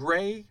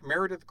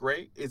 Meredith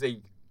Grey is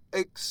a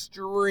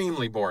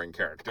extremely boring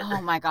character.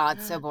 Oh my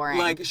God, so boring.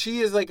 Like,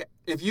 she is like,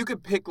 if you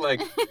could pick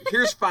like,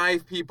 here's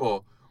 5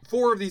 people.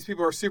 4 of these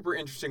people are super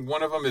interesting.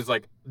 One of them is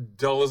like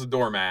dull as a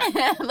doormat.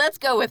 Let's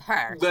go with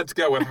her.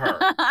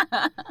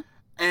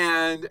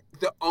 And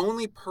the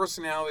only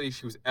personality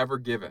she was ever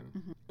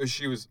given is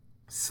she was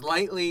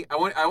slightly, I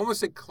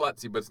almost say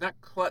klutzy, but it's not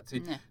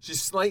klutzy. No. She's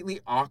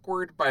slightly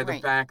awkward by the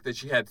fact that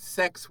she had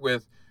sex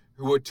with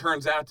who it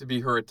turns out to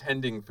be her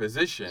attending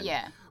physician.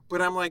 Yeah.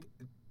 But I'm like,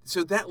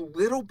 so that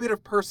little bit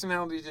of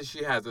personality that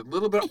she has, that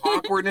little bit of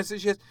awkwardness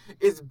that she has,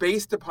 is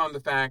based upon the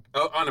fact,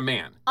 on a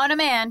man. On a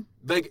man.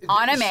 Like,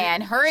 on a man.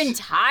 Her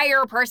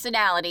entire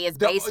personality is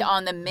based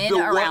on the men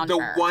around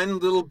her. The one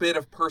little bit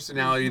of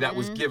personality that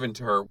was given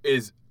to her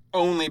is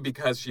only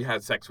because she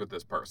had sex with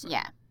this person.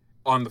 Yeah.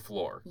 On the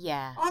floor.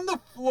 Yeah. On the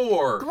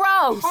floor.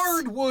 Gross.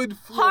 Hardwood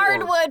floor.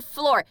 Hardwood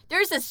floor.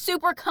 There's a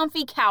super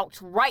comfy couch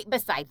right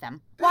beside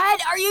them.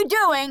 What are you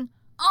doing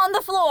on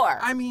the floor?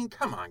 I mean,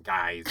 come on,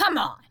 guys. Come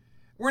on.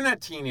 We're not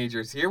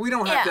teenagers here. We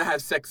don't have to have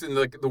sex in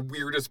the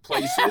weirdest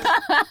places.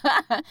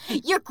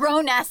 You're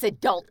grown-ass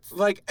adults.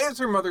 Like, it's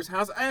her mother's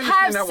house. I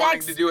understand not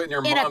wanting to do it in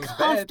your mom's bed. In a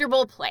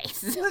comfortable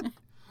place.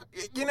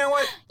 You know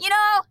what?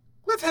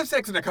 Let's have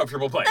sex in a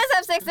comfortable place. Let's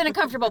have sex in a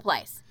comfortable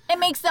place. It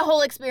makes the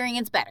whole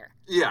experience better.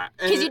 Yeah.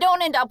 Because you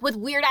don't end up with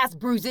weird-ass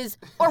bruises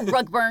or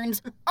rug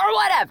burns or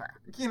whatever.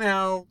 You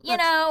know.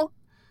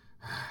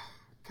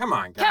 Come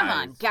on, guys. Come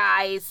on,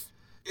 guys.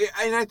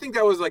 And I think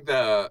that was like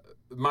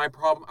my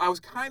problem. I was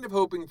kind of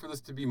hoping for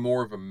this to be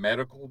more of a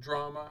medical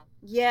drama.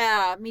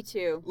 Yeah, me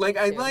too. Like,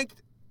 I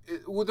liked...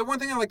 the one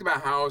thing I liked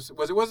about House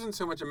was it wasn't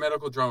so much a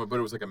medical drama, but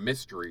it was like a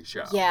mystery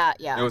show. Yeah.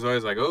 It was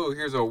always like, oh,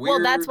 here's a weird...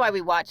 Well, that's why we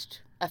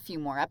watched a few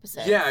more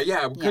episodes.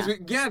 Yeah. Because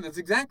that's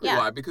exactly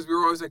why. Because we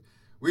were always like...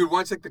 We would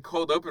watch like the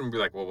cold open and be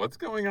like, well, what's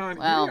going on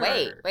here? Well,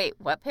 wait,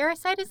 what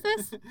parasite is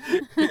this?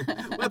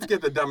 Let's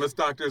get the dumbest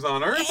doctors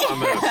on earth on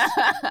this.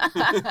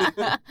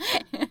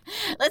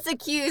 Let's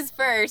accuse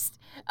first.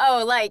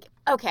 Oh, like,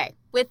 okay,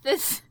 with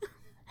this,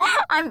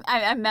 I'm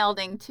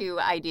melding two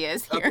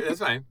ideas here. Okay, that's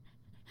fine.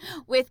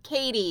 With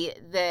Katie,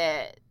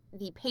 the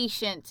the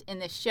patient in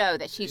the show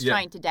that she's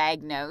trying to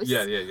diagnose.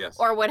 Yes.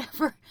 Or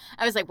whatever.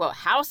 I was like, what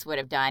House would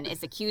have done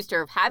is accused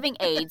her of having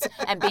AIDS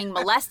and being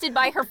molested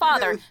by her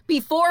father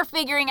before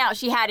figuring out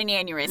she had an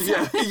aneurysm.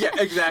 Yeah,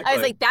 exactly. I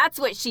was like, that's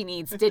what she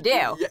needs to do.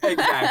 Yeah,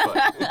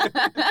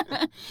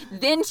 exactly.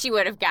 Then she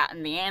would have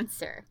gotten the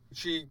answer.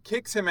 She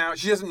kicks him out.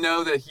 She doesn't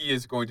know that he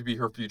is going to be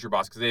her future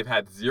boss because they've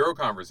had zero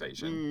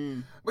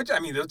conversation. Which, I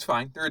mean, that's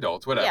fine. They're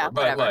adults, whatever. Yeah,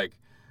 but, like,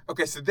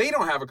 okay, so they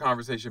don't have a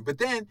conversation. But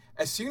then,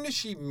 as soon as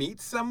she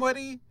meets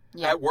somebody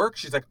at work,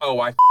 she's like,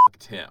 oh, I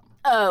f***ed him.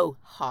 Oh,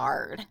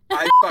 hard.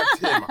 I fucked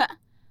him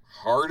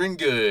hard and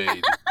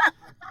good.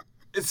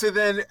 So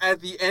then, at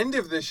the end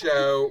of the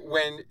show,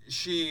 when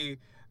she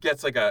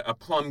gets, like, a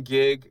plum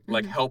gig,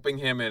 like, helping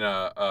him in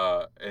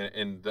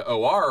the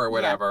OR or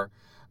whatever,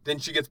 then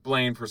she gets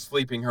blamed for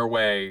sleeping her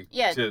way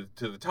to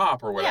the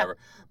top or whatever.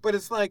 Yeah. But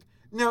it's like,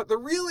 no, the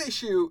real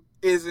issue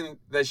isn't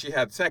that she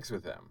had sex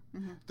with him.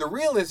 The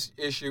real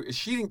issue is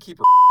she didn't keep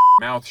her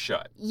mouth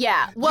shut.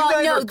 Yeah.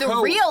 Well, no,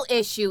 the real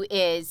issue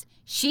is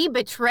she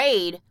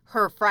betrayed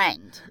her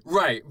friend.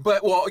 Right.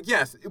 But, well,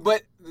 yes.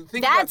 But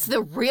that's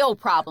the real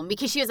problem,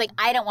 because she was like,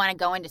 I don't want to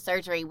go into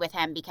surgery with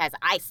him because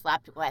I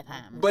slept with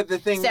him. But the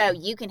thing... So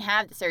you can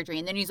have the surgery.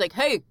 And then he's like,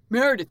 hey,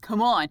 Meredith,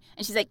 come on.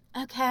 And she's like,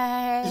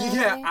 okay.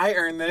 Yeah, I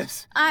earned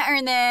this. I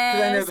earned this.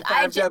 I know the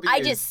 5 W's.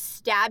 I just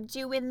stabbed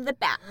you in the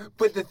back.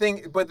 But the thing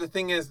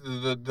is,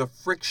 the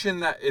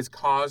friction that is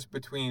caused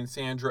between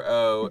Sandra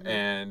Oh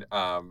and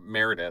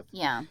Meredith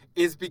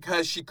is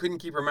because she couldn't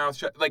keep her mouth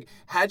shut. Like,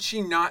 had she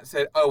not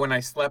said, oh, and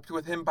I slept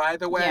with him, by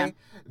the way,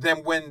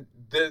 then when...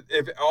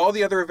 if all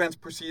the other events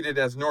proceeded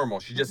as normal,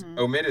 she just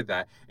omitted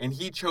that, and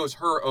he chose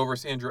her over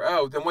Sandra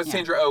Oh, then what's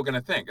Sandra Oh going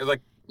to think? It's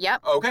like,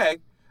 okay,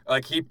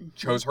 like he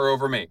chose her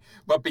over me.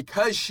 But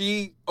because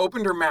she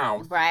opened her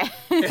mouth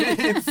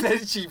and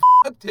said she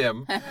fucked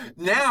him,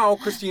 now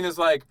Christina's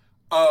like,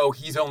 oh,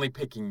 he's only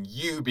picking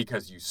you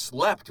because you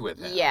slept with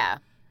him. Yeah.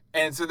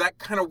 And so that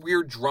kind of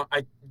weird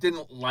I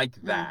didn't like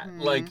that.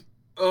 Like,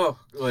 ugh,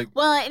 like.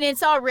 Well, and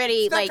it's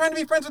already stop trying to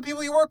be friends with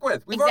people you work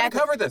with. We've already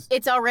covered this.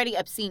 It's already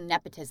obscene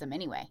nepotism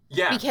anyway.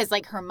 Yeah. Because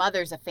like her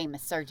mother's a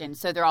famous surgeon,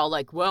 so they're all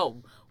like,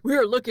 "Well,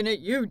 we're looking at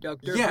you,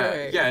 Dr.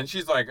 Gray." Yeah, and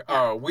she's like,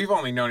 "Oh, we've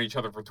only known each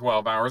other for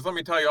 12 hours. Let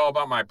me tell you all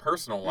about my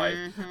personal life,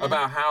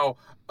 about how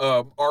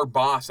our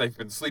boss. I've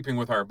been sleeping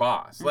with our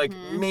boss. Like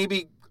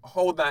maybe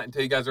hold that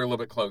until you guys are a little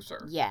bit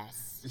closer.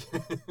 Yes.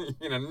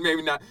 You know,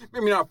 maybe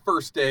not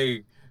first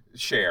day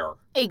share.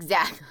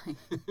 Exactly.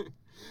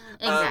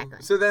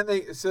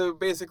 Exactly. So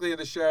basically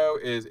the show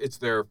is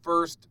their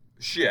first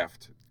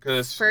shift,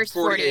 because first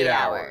 48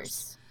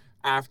 hours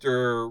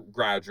after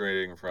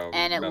graduating from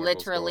and it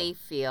literally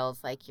school.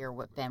 Feels like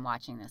you've been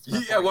watching this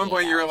for at one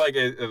point hours. You were like,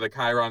 the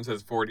Chiron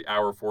says 40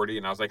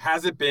 and I was like,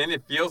 has it been?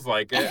 It feels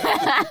like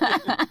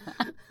it.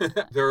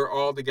 They're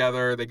all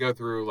together. They go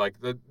through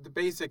like the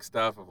basic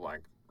stuff of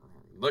like,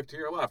 look to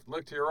your left,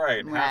 look to your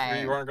right. Half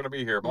of you aren't going to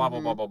be here, blah, blah,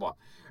 blah, blah, blah.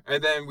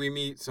 And then we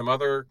meet some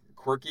other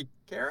quirky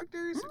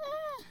characters.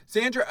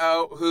 Sandra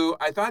Oh, who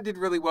I thought did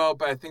really well,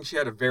 but I think she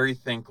had a very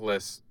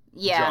thankless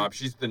job.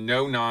 She's the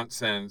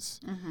no-nonsense.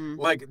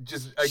 Like,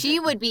 just... she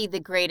would be the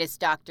greatest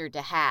doctor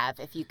to have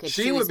if you could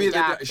choose a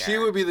doctor. She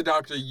would be the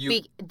doctor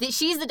you...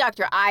 she's the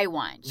doctor I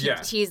want.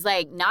 She's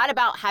like, not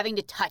about having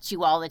to touch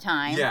you all the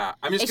time. Yeah,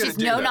 I'm just going to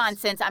do no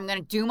nonsense. I'm going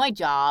to do my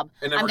job.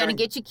 I'm going to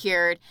get you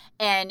cured.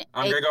 And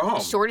I'm going to go home.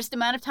 The shortest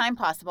amount of time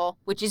possible,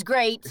 which is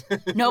great.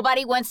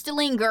 Nobody wants to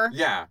linger.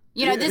 Yeah.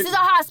 You know, this is a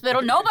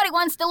hospital. Nobody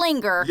wants to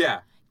linger.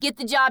 Yeah. Get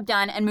the job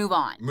done and move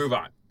on.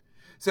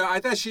 So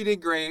I thought she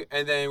did great,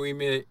 and then we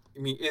meet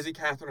Izzy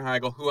Katherine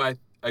Heigl, who I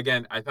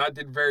thought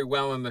did very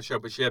well in the show,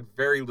 but she had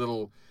very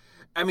little.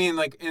 I mean,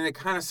 like, and it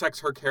kind of sucks.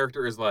 Her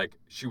character is like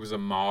she was a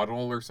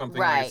model or something,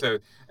 right? Like, so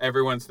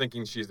everyone's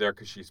thinking she's there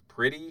because she's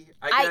pretty.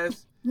 I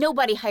guess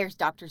nobody hires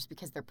doctors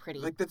because they're pretty.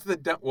 Like that's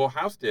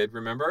House did,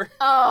 remember?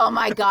 Oh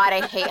my God,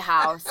 I hate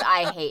House.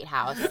 I hate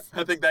House.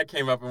 I think that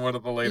came up in one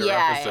of the later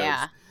episodes.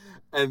 Yeah.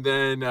 And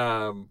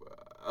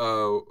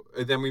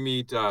then we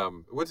meet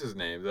what's his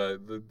name?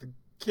 The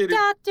kid.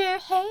 Dr.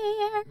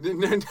 Hare.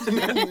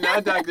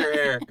 Not Dr.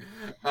 Hare.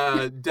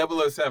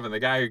 007, the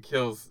guy who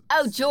kills.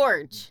 Oh,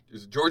 George.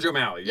 George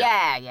O'Malley.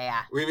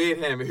 Yeah. We meet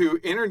him, who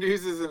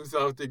introduces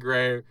himself to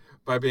Gray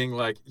by being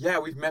like, "Yeah,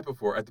 we've met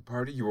before. At the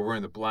party, you were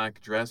wearing the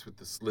black dress with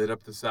the slit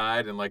up the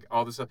side and like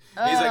all this stuff."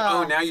 And he's like,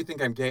 "Oh, now you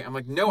think I'm gay?" I'm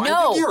like, "No, I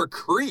think you're a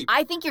creep.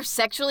 I think you're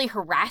sexually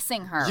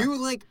harassing her. You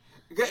like."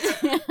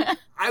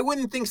 I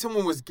wouldn't think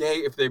someone was gay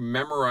if they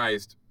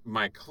memorized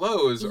my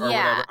clothes or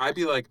whatever. I'd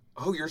be like,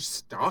 oh, you're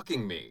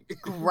stalking me.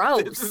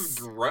 Gross. This is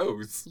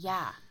gross.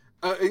 Yeah.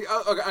 Okay,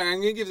 I'm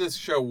going to give this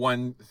show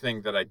one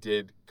thing that I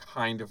did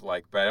kind of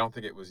like, but I don't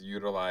think it was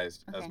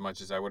utilized as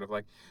much as I would have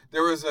liked.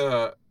 There was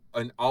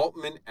an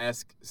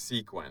Altman-esque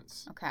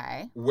sequence.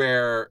 Okay.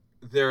 Where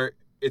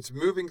it's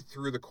moving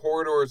through the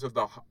corridors of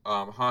the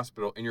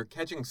hospital, and you're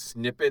catching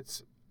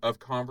snippets of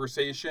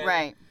conversation.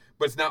 Right.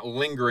 But it's not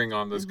lingering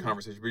on those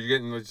conversations. But you're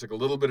getting just like a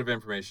little bit of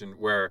information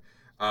where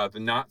the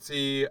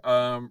Nazi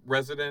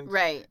resident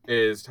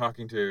is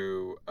talking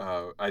to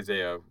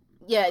Isaiah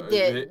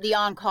the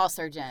on-call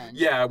surgeon.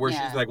 Yeah, where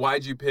she's like,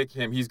 why'd you pick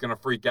him? He's going to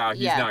freak out.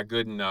 He's not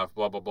good enough,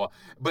 blah, blah, blah.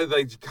 But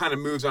like kind of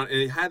moves on. And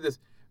it had this,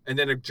 and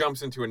then it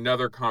jumps into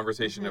another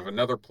conversation of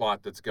another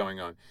plot that's going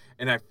on.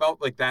 And I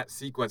felt like that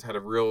sequence had a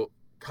real,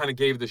 kind of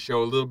gave the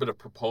show a little bit of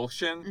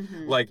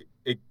propulsion. Like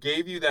it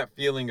gave you that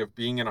feeling of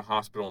being in a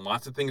hospital and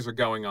lots of things are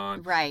going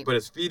on. Right. But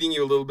it's feeding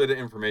you a little bit of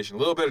information, a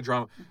little bit of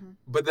drama.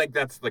 But like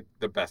that's like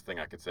the best thing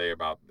I could say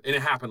about, and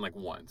it happened like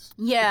once.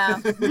 Yeah.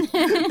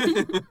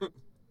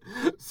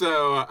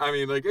 So, I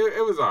mean, like,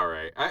 it was all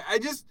right. I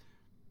just,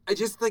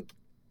 like,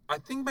 I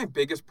think my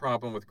biggest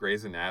problem with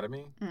Grey's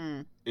Anatomy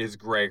is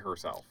Grey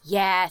herself.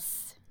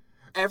 Yes.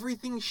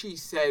 Everything she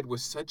said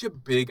was such a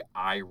big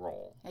eye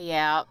roll.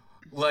 Yeah.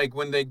 Like,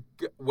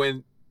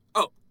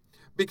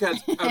 because,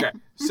 okay,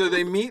 so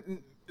they meet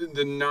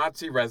the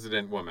Nazi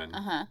resident woman.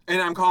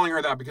 And I'm calling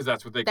her that because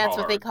that's what they call her. That's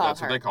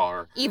what they call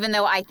her. Even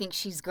though I think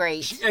she's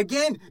great.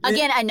 Again,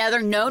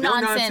 another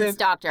no-nonsense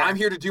doctor. I'm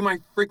here to do my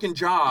freaking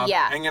job.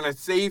 Yeah. I'm going to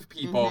save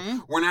people.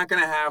 We're not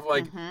going to have,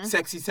 like,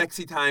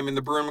 sexy time in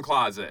the broom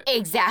closet.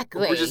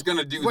 Exactly. We're just going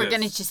to do this. We're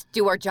going to just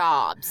do our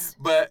jobs.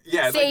 But,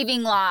 yeah.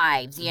 Saving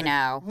lives, you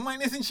know. Why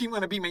doesn't she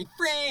want to be my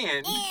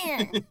friend?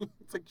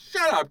 It's like,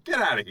 shut up.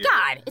 Get out of here.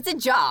 God, it's a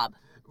job.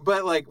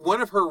 But, like,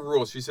 one of her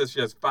rules, she says she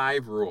has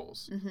 5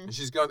 rules. And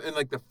she's going, and,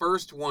 like, the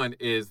first one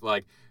is,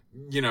 like,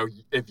 you know,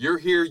 if you're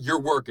here, you're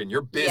working,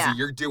 you're busy,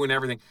 you're doing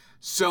everything.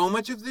 So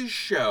much of this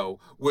show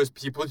was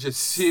people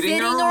just sitting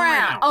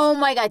around. Oh,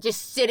 my God,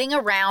 just sitting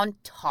around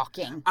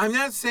talking. I'm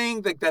not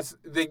saying that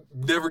they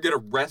never get a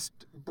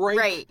rest break.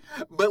 Right.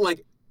 But,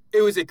 like,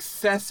 it was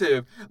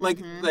excessive. Like,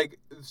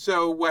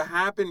 so what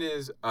happened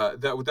is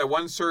that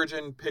one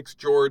surgeon picks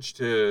George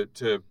to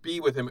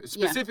be with him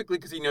specifically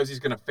because he knows he's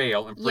going to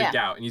fail and freak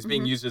out, and he's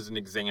being used as an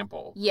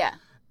example. Yeah.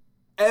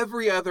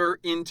 Every other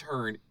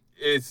intern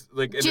is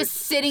like just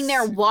sitting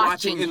there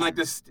watching him. And like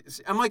this,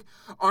 I'm like,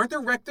 aren't there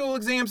rectal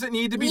exams that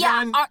need to be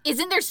done?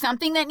 Isn't there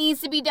something that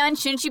needs to be done?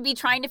 Shouldn't you be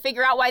trying to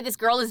figure out why this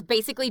girl is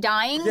basically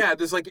dying? Yeah,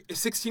 there's like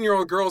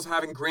 16-year-old girls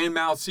having grand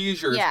mal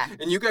seizures. Yeah.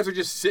 And you guys are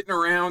just sitting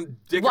around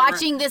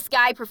watching this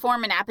guy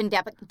perform an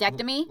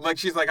appendectomy. Like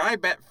she's like, I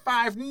bet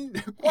 5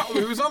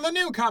 who's on the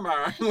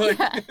newcomer. Like,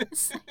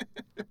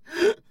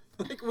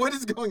 like what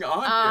is going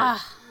on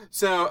here?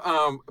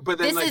 So, but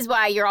then this is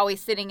why you're always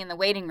sitting in the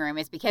waiting room,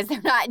 is because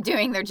they're not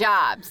doing their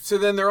jobs. So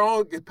then they're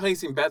all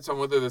placing bets on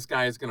whether this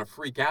guy is going to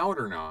freak out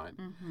or not.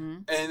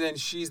 And then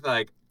she's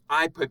like,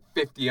 I put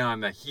 50 on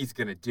that he's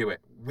going to do it.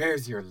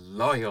 Where's your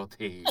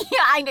loyalty? Yeah,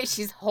 I know.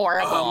 She's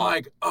horrible. I'm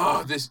like,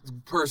 this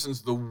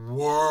person's the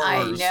worst.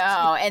 I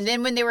know. And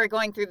then when they were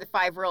going through the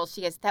 5 rules,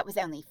 she goes, that was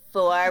only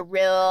 4 rules.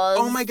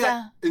 Oh, my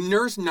God.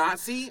 Nurse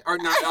Nazi? Or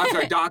not, I'm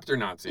sorry, Dr.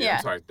 Nazi. Yeah.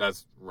 I'm sorry,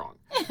 that's wrong.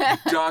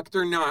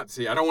 Dr.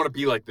 Nazi. I don't want to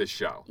be like this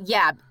show.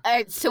 Yeah.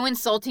 So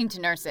insulting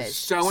to nurses.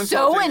 So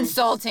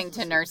insulting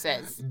to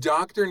nurses.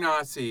 Dr.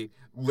 Nazi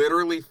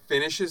literally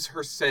finishes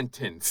her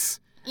sentence.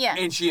 Yeah.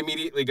 And she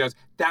immediately goes,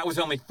 that was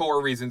only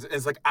 4 reasons. And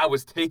it's like, I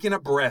was taking a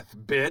breath,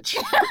 bitch.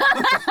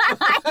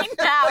 I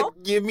know.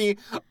 Like, give me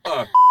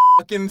a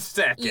fucking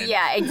second.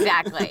 Yeah,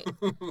 exactly.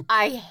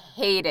 I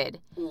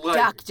hated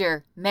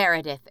Dr.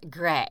 Meredith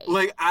Grey.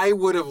 Like, I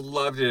would have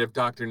loved it if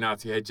Dr.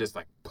 Nazi had just,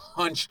 like,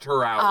 punched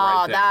her out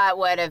right there. Oh, that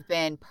would have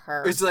been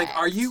perfect. It's like,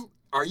 are you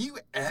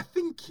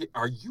effing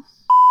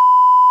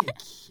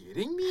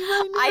kidding me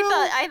right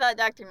now? I thought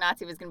Dr.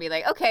 Nazi was going to be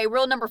like, okay,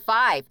 rule number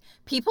 5.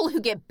 People who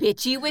get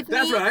bitchy with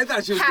That's me what I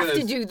thought she was have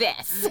to do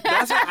this.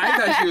 That's what I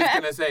thought she was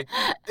going to say.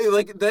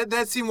 Like,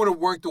 that scene would have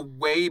worked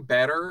way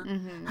better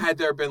had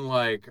there been,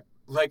 like,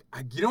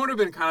 you know what would have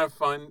been kind of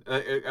fun?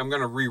 I'm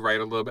going to rewrite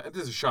a little bit.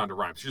 This is Shonda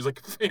Rhimes. She's like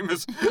a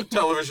famous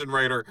television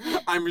writer.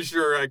 I'm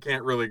sure I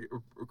can't really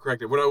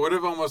correct it. What I would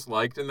have almost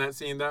liked in that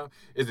scene, though,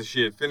 is if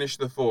she had finished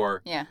the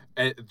 4. Yeah.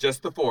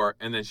 Just the 4.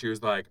 And then she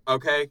was like,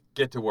 okay,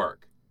 get to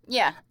work.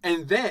 Yeah.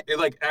 And then it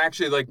like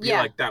actually like be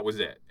like that was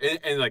it.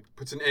 And like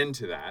puts an end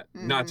to that.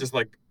 Not just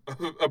like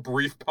a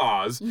brief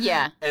pause.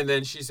 Yeah. And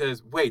then she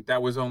says, wait,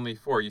 that was only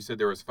 4. You said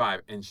there was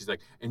 5. And she's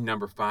like, and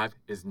number 5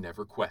 is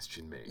never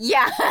question me.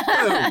 Yeah.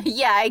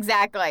 Yeah,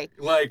 exactly.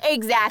 Like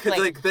exactly.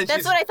 Like,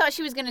 that's what I thought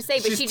she was going to say,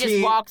 but she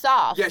just walks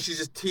off. Yeah, she's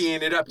just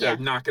teeing it up to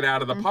knock it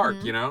out of the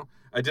park, you know?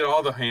 I did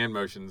all the hand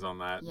motions on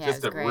that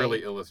just to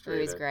really illustrate it.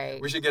 It was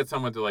great. We should get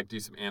someone to like do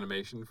some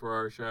animation for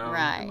our show.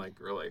 Right. And like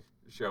really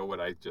show what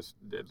I just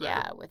did there.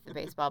 Yeah, with the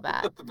baseball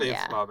bat. With the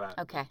baseball bat.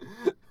 Okay.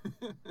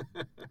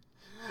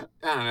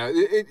 I don't know.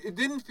 It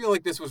didn't feel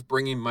like this was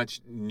bringing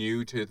much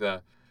new to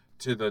the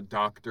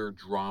doctor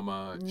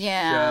drama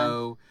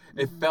show.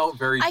 It felt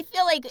very I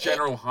feel like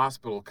General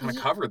Hospital kind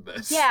of covered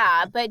this.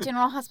 Yeah, but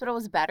General Hospital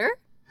was better?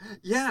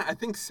 Yeah, I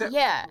think so.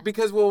 Yeah.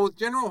 Because, well, with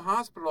General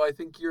Hospital, I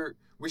think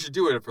we should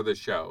do it for this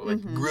show. Like,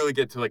 really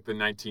get to, like, the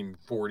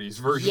 1940s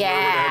version or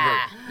whatever.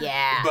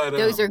 Yeah, but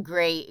those are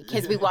great,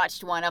 because we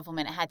watched one of them,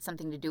 and it had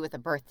something to do with a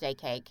birthday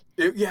cake.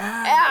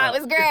 Yeah, it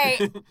was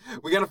great.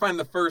 We got to find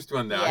the first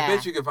one, though. Yeah. I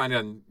bet you can find it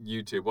on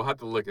YouTube. We'll have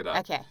to look it up.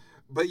 Okay.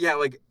 But, yeah,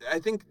 like, I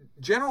think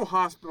General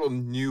Hospital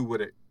knew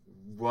what it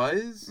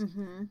was,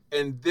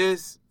 and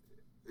this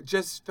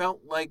just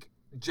felt like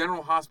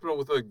General Hospital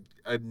with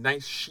a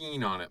nice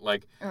sheen on it.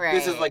 Like,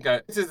 Right.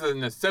 this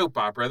isn't a soap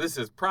opera. This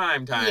is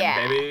prime time,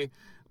 baby.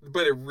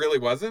 But it really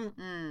wasn't.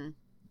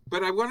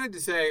 But I wanted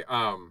to say,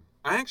 I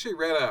actually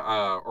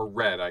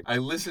I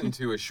listened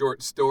to a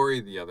short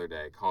story the other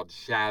day called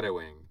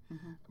Shadowing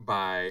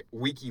by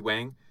Weiki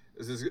Wang.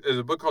 There's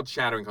a book called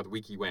Shadowing called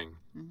Weiki Wang.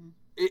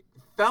 It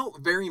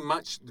felt very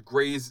much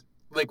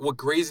what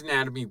Grey's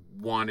Anatomy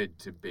wanted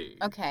to be.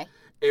 Okay.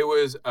 It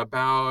was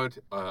about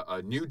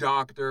a new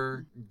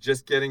doctor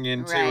just getting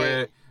into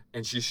it,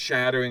 and she's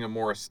shadowing a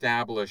more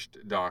established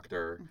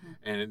doctor.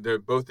 And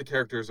both the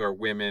characters are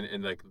women,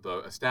 and like the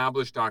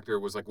established doctor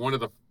was like one of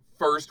the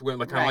first women,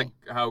 like kind of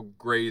like how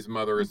Grey's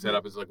mother is set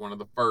up as like one of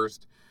the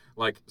first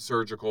like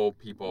surgical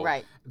people.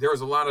 Right. There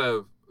was a lot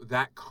of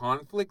that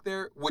conflict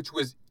there, which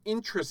was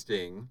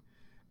interesting.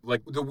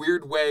 Like the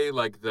weird way,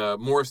 like the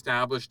more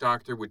established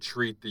doctor would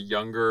treat the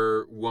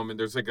younger woman.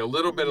 There's like a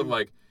little bit of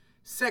like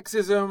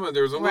sexism, and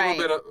there's a little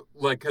bit of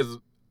like, because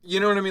you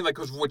know what I mean, like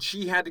because what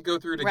she had to go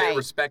through to get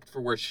respect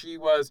for where she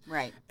was,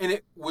 and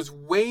it was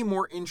way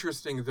more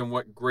interesting than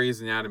what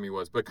Grey's Anatomy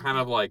was, but kind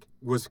of like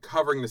was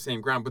covering the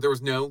same ground. But there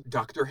was no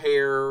Dr.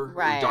 Hare, or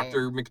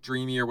Dr.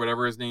 McDreamy, or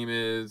whatever his name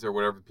is, or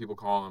whatever people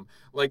call him.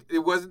 Like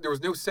there was no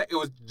it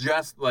was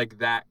just like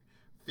that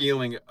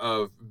feeling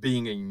of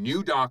being a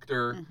new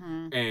doctor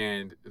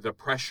and the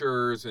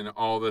pressures and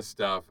all this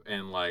stuff,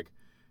 and like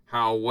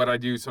how what I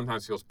do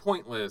sometimes feels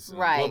pointless and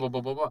blah, blah,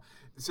 blah, blah, blah.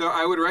 So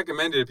I would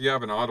recommend it if you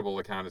have an Audible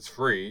account. It's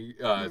free.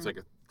 It's like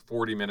a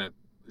 40-minute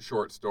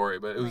short story,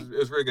 but it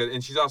was really good.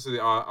 And she's also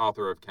the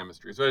author of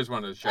Chemistry, so I just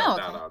wanted to shout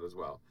that out as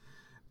well.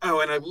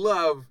 Oh, and I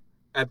love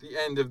at the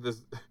end of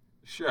this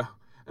show,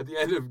 at the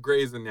end of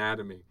Grey's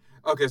Anatomy.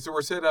 Okay, so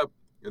we're set up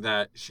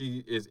that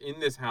she is in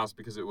this house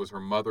because it was her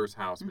mother's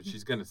house, but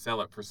she's going to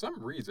sell it for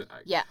some reason.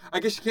 I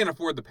guess she can't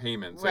afford the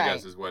payments, I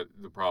guess is what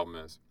the problem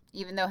is.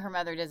 Even though her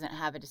mother doesn't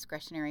have a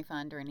discretionary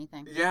fund or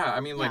anything. Yeah,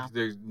 I mean, like,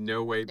 there's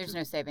no way There's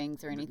no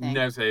savings or anything.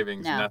 No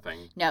savings, nothing.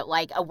 No,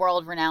 like a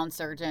world-renowned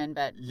surgeon,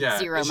 but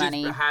zero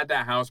money. She's had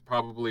that house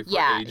probably for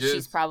ages. Yeah,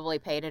 she's probably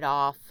paid it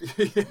off.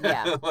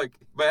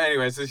 But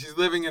anyway, so she's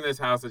living in this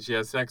house that she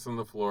has sex on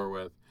the floor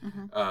with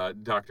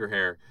Dr.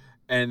 Hare.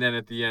 And then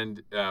at the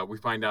end, we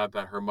find out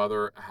that her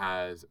mother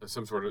has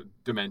some sort of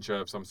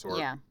dementia of some sort.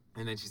 Yeah.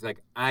 And then she's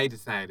like, I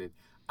decided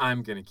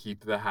I'm going to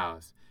keep the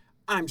house.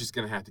 I'm just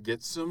going to have to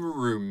get some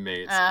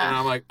roommates. And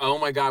I'm like, oh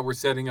my God, we're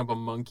setting up a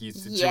monkey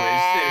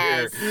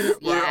situation here.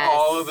 Where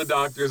all of the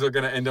doctors are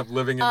going to end up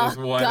living in this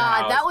one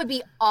house. God, that would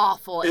be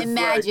awful. It's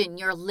Imagine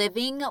you're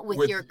living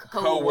with your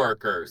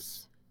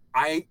coworkers.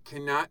 I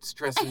cannot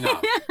stress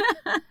enough.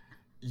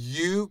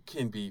 You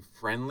can be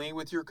friendly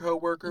with your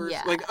coworkers.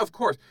 Yeah. Like, of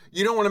course,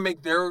 you don't want to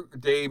make their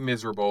day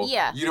miserable.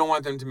 Yeah. You don't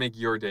want them to make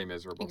your day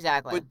miserable.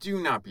 Exactly. But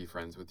do not be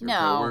friends with your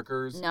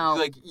coworkers. No.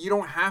 Like, you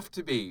don't have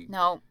to be.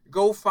 No.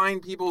 Go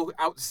find people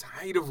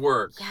outside of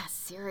work. Yeah,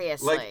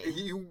 seriously. Like,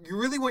 you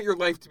really want your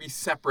life to be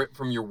separate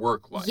from your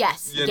work life.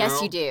 Yes.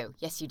 Yes, you do.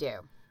 Yes, you do.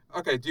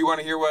 Okay, do you want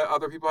to hear what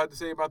other people had to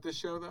say about this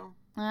show, though?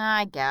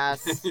 I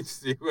guess.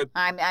 See what...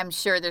 I'm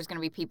sure there's going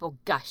to be people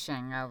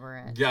gushing over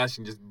it.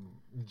 Gushing,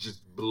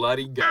 just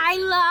bloody gushing. I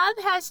love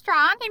how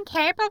strong and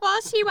capable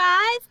she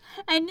was,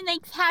 and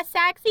like how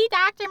sexy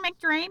Dr.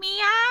 McDreamy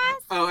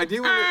is. Oh, I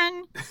do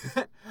want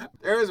to...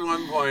 There was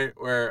one point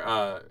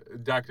where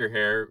Dr.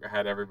 Hare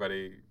had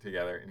everybody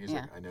together, and he's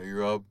like, I know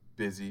you're all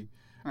busy.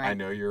 Right. I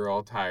know you're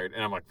all tired.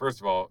 And I'm like, first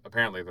of all,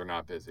 apparently they're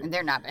not busy.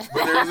 They're not busy.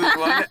 But there was this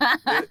one,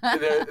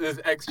 there's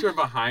extra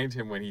behind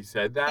him when he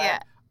said that. Yeah.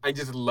 I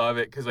just love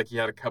it because, like, he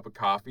had a cup of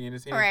coffee in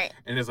his hand. Right.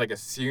 And it's like,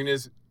 as soon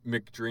as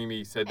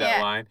McDreamy said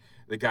that line,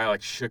 the guy,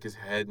 like, shook his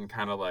head and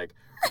kind of, like,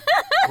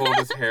 pulled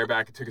his hair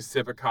back and took a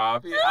sip of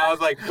coffee. I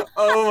was like,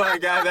 oh, my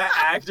God, that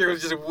actor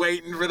was just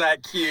waiting for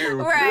that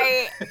cue.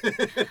 Right.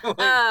 Like,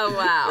 oh,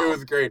 wow. It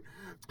was great.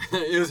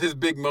 It was his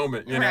big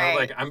moment, you know? Right.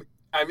 Like,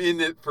 I'm in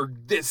it for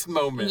this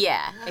moment.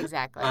 Yeah,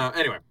 exactly.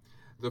 Anyway,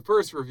 the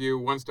first review,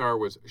 1 star,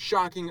 was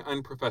Shocking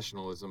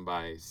Unprofessionalism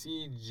by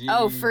C.G.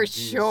 Oh, for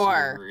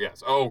sure.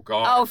 Yes. Oh,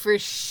 God. Oh, for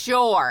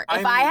sure.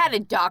 If I had a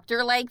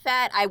doctor like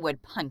that, I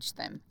would punch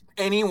them.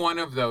 Any one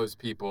of those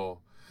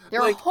people.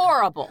 They're like,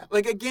 horrible.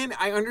 Like, again,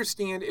 I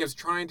understand it's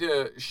trying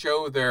to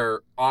show their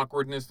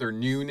awkwardness, their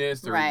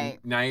newness, their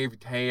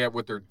naivete at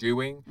what they're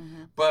doing.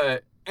 Mm-hmm.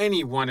 But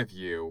any one of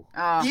you,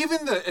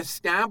 even the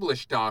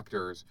established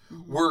doctors,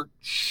 were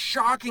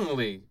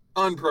shockingly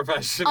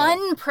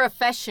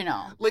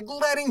unprofessional. Like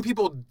letting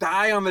people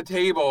die on the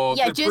table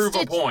to prove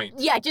a point.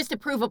 Yeah, just to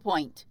prove a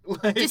point.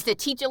 Like, just to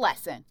teach a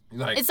lesson.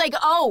 Like, it's like,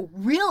 oh,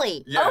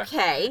 really? Yeah.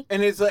 Okay.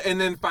 And it's like,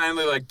 and then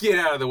finally, like, get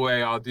out of the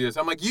way, I'll do this.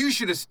 I'm like, you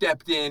should have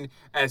stepped in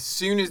as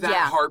soon as that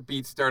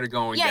heartbeat started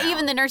going down. Yeah,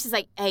 even the nurse is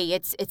like, hey,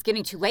 it's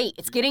getting too late.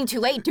 It's getting too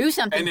late. Do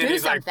something. And then do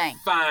he's something.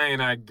 Like, fine,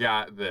 I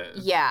got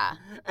this. Yeah.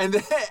 And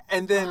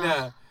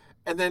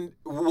then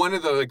one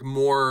of the, like,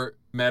 more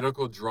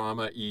medical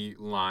drama-y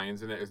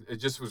lines, and it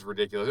just was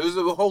ridiculous. It was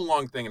a whole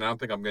long thing, and I don't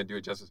think I'm going to do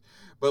it justice.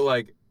 But,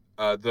 like,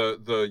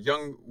 the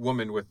young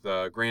woman with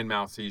grand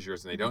mal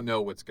seizures, and they don't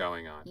know what's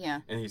going on. Yeah.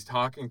 And he's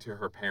talking to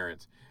her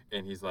parents,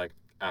 and he's like,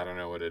 I don't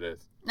know what it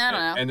is. I don't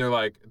know. And they're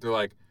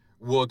like,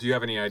 well, do you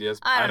have any ideas?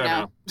 I don't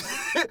know.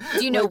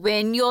 Do you know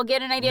when you'll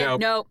get an idea?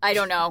 No, I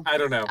don't know. I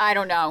don't know. I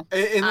don't know.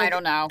 And I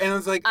don't know. And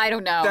it's like, I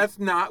don't know. That's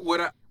not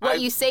what What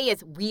you say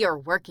is, we are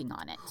working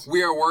on it.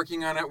 We are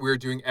working on it. We're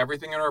doing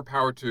everything in our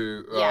power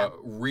to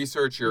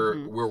research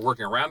We're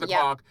working around the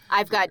clock.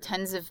 I've got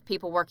tons of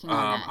people working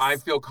on this. I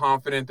feel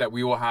confident that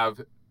we will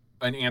have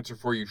an answer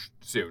for you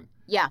soon.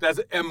 Yeah. That's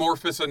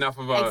amorphous enough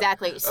of a...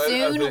 Exactly.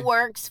 Soon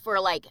works for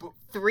like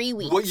 3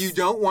 weeks. What you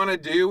don't want to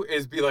do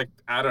is be like,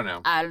 I don't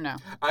know. I don't know.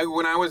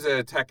 When I was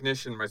a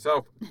technician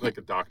myself, like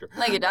a doctor.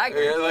 Like a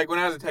doctor. Like when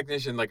I was a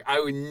technician, like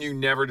I knew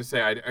never to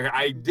say,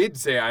 I did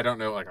say I don't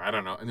know, like I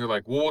don't know. And they're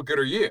like, well, what good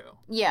are you?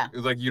 Yeah. It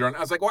was like, you don't... I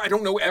was like, well, I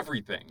don't know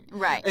everything.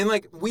 Right. And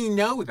like, we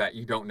know that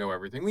you don't know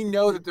everything. We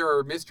know that there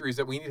are mysteries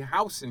that we need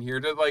House in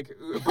here to like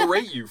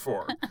berate you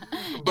for.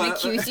 And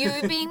accuse you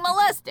of being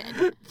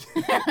molested.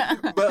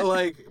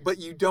 but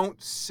you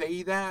don't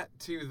say that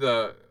to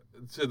the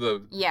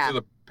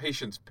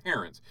patient's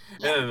parents.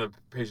 Yeah. And then the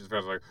patient's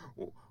parents are like,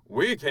 well,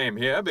 we came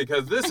here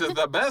because this is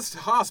the best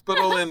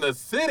hospital in the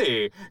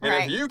city.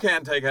 And if you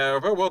can't take care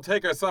of her, we'll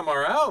take her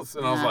somewhere else.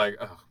 And I was like,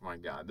 oh my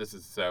God, this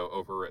is so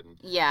overwritten.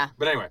 Yeah.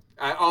 But anyway,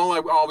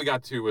 all we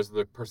got to was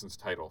the person's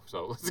title.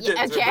 So let's get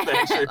to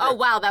the Oh,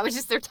 wow. That was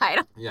just their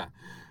title. Yeah.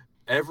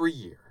 Every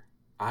year,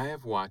 I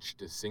have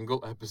watched a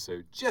single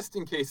episode just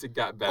in case it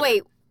got better.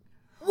 Wait.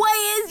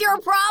 What is your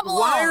problem?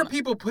 Why are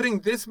people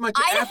putting this much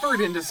effort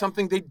into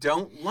something they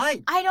don't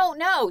like? I don't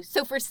know.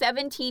 So for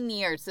 17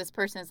 years, this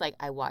person is like,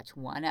 I watch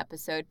one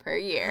episode per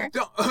year.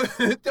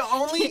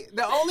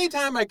 The only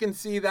time I can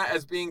see that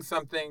as being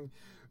something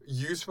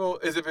useful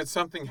is if it's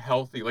something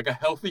healthy, like a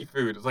healthy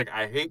food. It's like,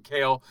 I hate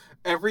kale.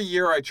 Every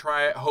year I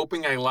try it,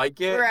 hoping I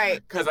like it.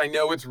 Right. Because I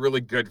know it's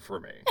really good for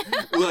me.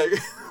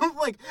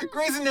 like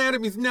Grey's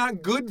Anatomy's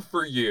not good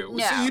for you.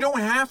 No. So you don't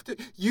have to,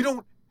 you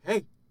don't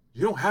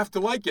have to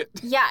like it.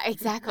 Yeah,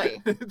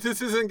 exactly. This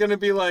isn't going to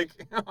be like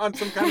on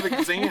some kind of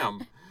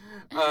exam.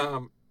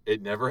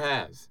 It never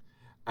has.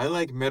 I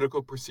like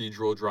medical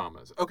procedural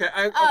dramas. Okay.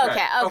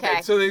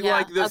 Okay. So they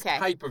like this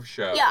type of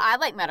show. Yeah, I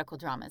like medical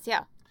dramas.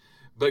 Yeah.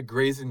 But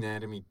Grey's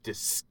Anatomy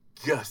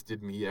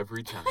disgusted me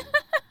every time.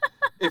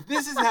 If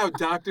this is how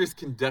doctors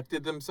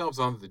conducted themselves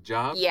on the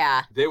job,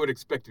 they would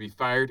expect to be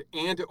fired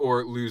and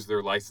or lose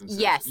their licenses.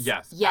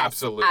 Yes,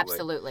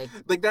 absolutely.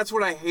 Like, that's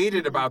what I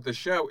hated about the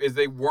show, is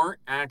they weren't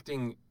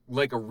acting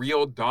like a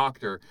real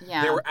doctor.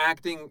 Yeah. They were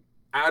acting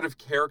out of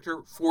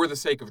character for the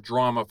sake of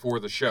drama for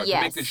the show. To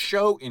make the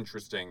show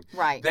interesting,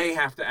 they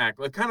have to act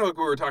like, kind of like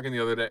we were talking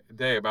the other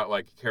day about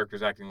like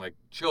characters acting like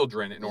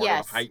children in order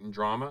to heighten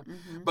drama.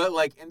 Mm-hmm. But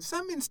like in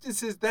some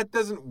instances that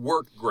doesn't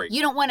work great.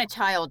 You don't want a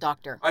child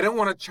doctor. I don't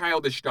want a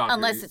childish doctor.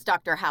 Unless it's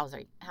Dr.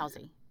 Hauser.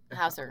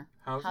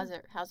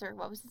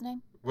 What was his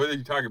name? What are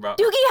you talking about?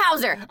 Doogie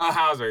Howser.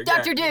 Howser.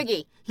 Dr.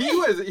 Doogie. He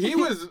was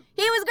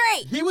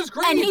great. He was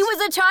great. And he was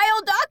a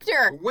child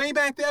doctor. Way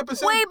back to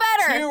episode Way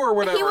better. 2 or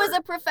whatever. He was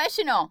a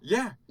professional.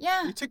 Yeah.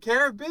 He took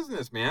care of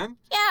business, man.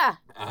 Yeah.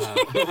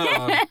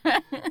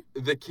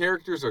 The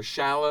characters are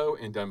shallow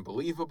and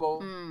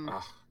unbelievable.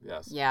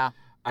 Yes. Yeah.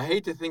 I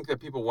hate to think that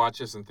people watch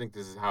this and think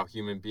this is how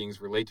human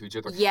beings relate to each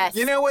other. Yes.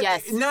 You know what?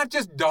 Yes. Not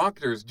just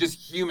doctors, just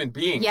human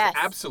beings. Yes.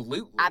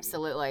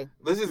 Absolutely.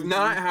 This is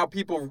not how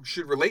people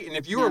should relate. And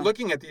if you are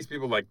looking at these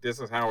people like this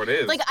is how it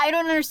is. Like, I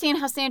don't understand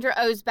how Sandra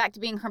Oh's back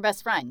to being her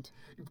best friend.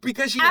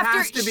 Because she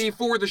has to be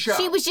for the show.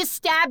 She was just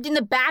stabbed in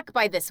the back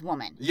by this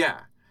woman.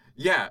 Yeah.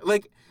 Yeah.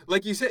 Like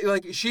you said,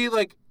 like she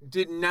like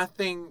did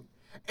nothing.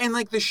 And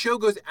like the show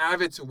goes out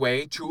of its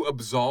way to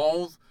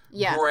absolve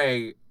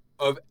Grey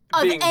of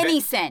any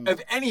sin.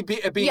 Of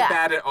being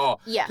bad at all.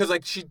 Yeah. Because,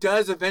 like, she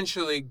does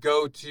eventually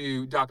go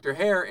to Dr.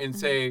 Hare and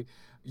say,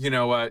 you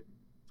know what,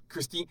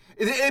 Christine...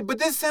 but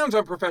this sounds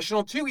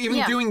unprofessional, too,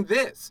 even doing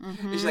this.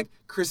 Mm-hmm. She's like,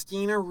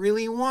 Christina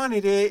really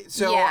wanted it,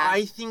 so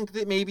I think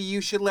that maybe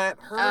you should let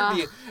her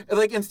be...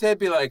 Like, instead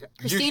be like...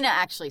 Christina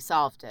actually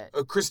solved it.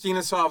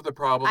 Christina solved the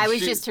problem. I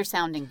was just her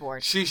sounding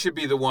board. She should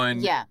be the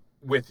one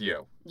with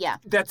you. Yeah.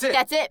 That's it.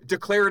 That's it.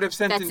 Declarative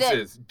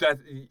sentences.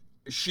 That's it.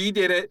 She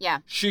did it. Yeah.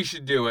 She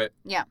should do it.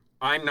 Yeah.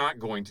 I'm not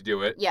going to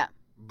do it. Yeah.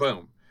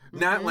 Boom. Mm-hmm.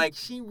 Not like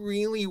she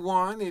really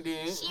wanted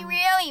it. She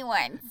really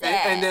wants it.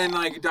 And then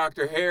like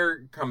Dr.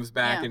 Hare comes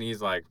back and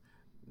he's like,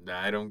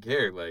 I don't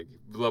care. Like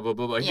blah blah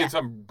blah blah. He had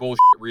some bullshit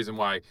reason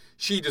why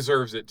she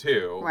deserves it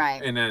too. Right.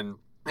 And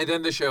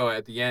then the show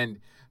at the end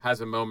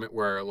has a moment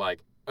where like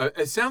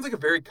it sounds like a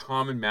very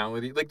common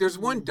malady. Like there's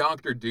one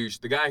Dr. Douche,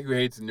 the guy who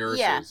hates nurses.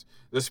 Yeah.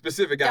 The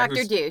specific guy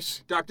Dr.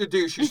 Douche. Dr.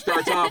 Douche, who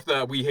starts off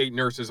the we hate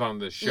nurses on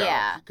this show.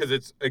 Yeah. Because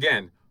it's,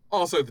 again,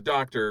 also the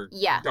doctor,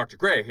 Dr.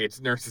 Grey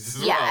hates nurses as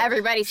well. Yeah,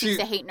 everybody seems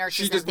to hate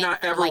nurses. She does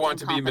not ever want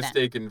to be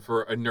mistaken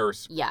for a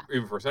nurse,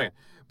 even for a second.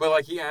 But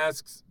like he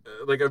asks,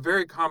 like a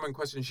very common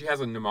question. She has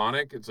a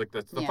mnemonic. It's like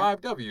that's the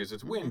 5 W's.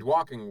 It's wind,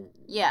 walking,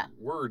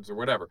 words, or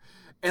whatever.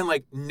 And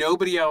like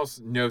nobody else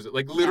knows it.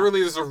 Like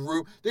literally,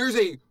 there's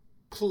a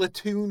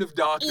platoon of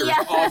doctors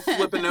all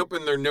flipping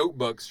open their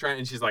notebooks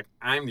and she's like,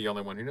 I'm the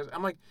only one who knows.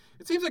 I'm like,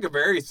 it seems like a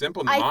very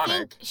simple mnemonic. I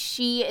think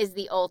she is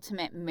the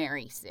ultimate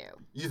Mary Sue.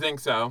 You think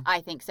so?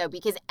 I think so,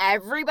 because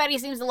everybody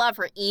seems to love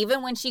her,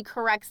 even when she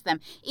corrects them,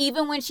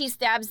 even when she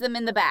stabs them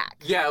in the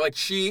back. Yeah, like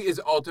she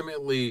is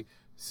ultimately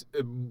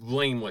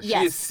blameless. Yes.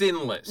 She is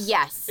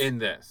sinless in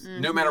this.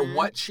 No matter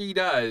what she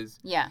does.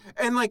 Yeah.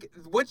 And like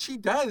what she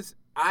does,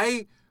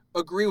 I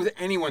agree with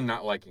anyone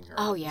not liking her.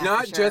 Oh, yeah,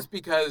 Not for sure. just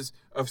because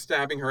of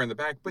stabbing her in the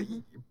back, but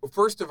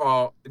first of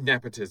all,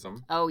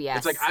 nepotism. Oh, yes.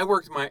 It's like I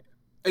worked my...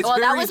 It's well,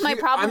 that very was my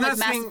problem with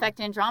Mass saying, Effect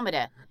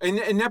Andromeda. And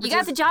nepotism... You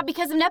got the job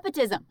because of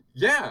nepotism.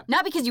 Yeah.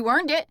 Not because you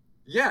earned it.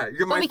 Yeah.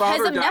 But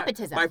because of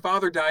nepotism. My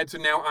father died, so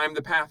now I'm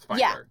the Pathfinder.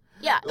 Yeah.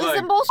 Yeah. It was Like,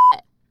 some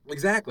bullshit.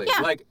 Exactly.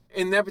 Yeah. Like,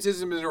 and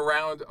nepotism is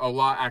around a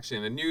lot, actually,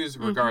 in the news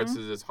regards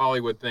to this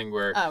Hollywood thing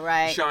where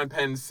Sean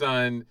Penn's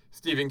son,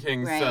 Stephen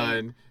King's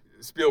son,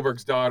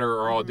 Spielberg's daughter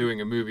are all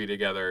doing a movie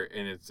together,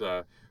 and it's,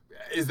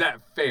 is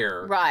that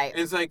fair? Right. And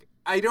it's like,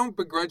 I don't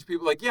begrudge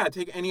people, like, yeah,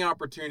 take any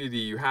opportunity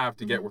you have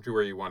to get to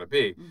where you want to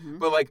be.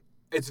 But, like,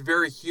 it's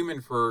very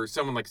human for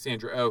someone like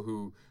Sandra Oh,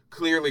 who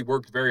clearly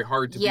worked very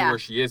hard to be where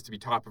she is, to be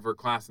top of her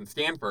class in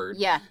Stanford,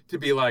 to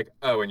be like,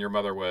 oh, and your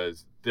mother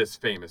was this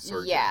famous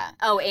surgeon. Yeah.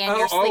 Oh, and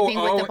you're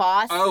sleeping with the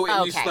boss? Oh,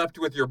 and you slept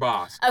with your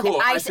boss. Okay,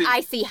 Cool. I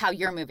see how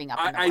you're moving up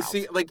in the world. I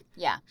see, like,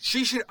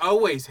 she should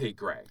always hate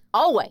Grey.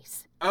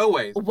 Always.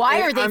 Always.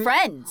 Why are they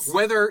friends?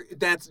 Whether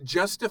that's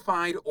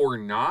justified or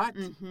not,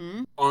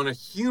 on a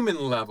human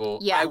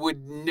level, I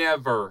would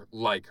never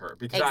like her.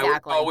 Because I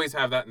would always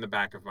have that in the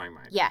back of my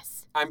mind.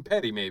 Yes. I'm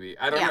petty, maybe.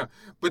 I don't know.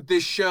 But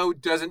this show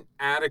doesn't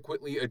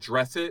adequately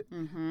address it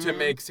to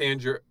make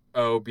Sandra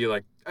Oh be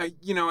like,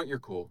 you know what, you're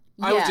cool.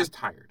 I was just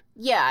tired.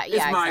 Yeah,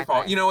 It's my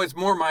fault. You know, it's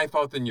more my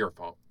fault than your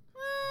fault.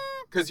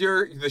 Because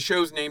the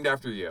show's named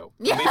after you.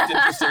 The least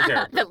interesting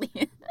character.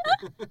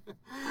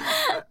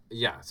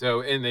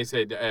 So, and they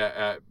said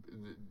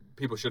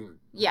people shouldn't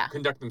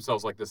conduct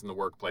themselves like this in the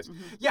workplace.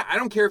 Yeah, I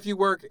don't care if you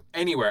work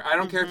anywhere. I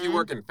don't care if you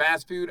work in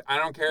fast food. I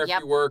don't care if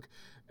you work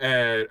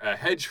at a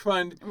hedge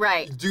fund.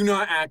 Right. Do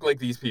not act like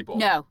these people.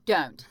 No,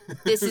 don't.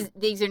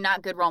 These are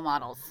not good role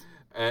models.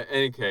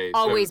 Any case.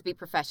 Always be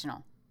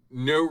professional.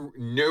 No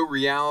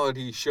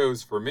reality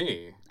shows for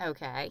me.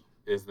 Okay.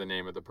 Is the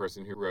name of the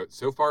person who wrote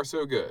So Far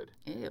So Good.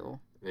 Ew.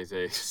 They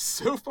say,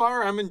 so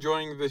far I'm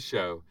enjoying this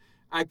show.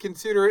 I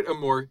consider it a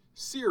more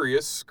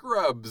serious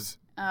Scrubs.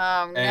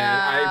 Oh, no.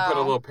 And I put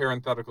a little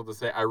parenthetical to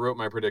say I wrote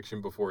my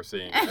prediction before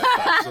seeing it.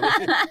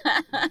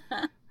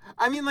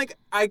 I mean, like,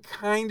 I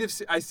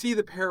see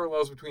the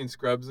parallels between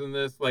Scrubs and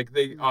this. Like,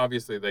 they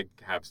obviously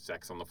have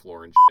sex on the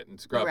floor and shit in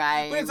Scrubs.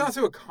 Right. But it's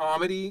also a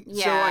comedy.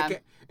 Yeah. So,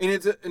 and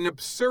it's an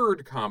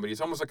absurd comedy.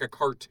 It's almost like a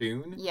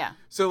cartoon. Yeah.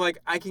 So, like,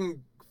 I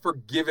can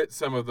forgive it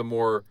some of the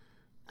more...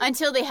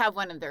 Until they have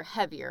one of their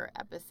heavier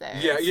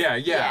episodes.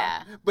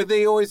 Yeah. But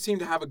they always seem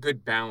to have a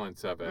good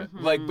balance of it.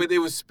 Like, but it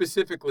was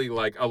specifically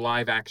like a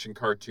live action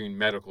cartoon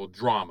medical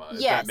drama,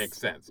 if that makes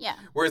sense. Yeah.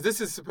 Whereas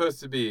this is supposed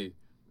to be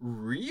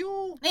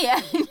real? Yeah.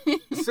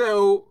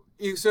 So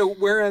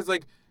whereas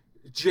like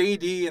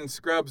JD and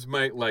Scrubs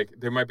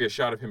there might be a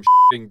shot of him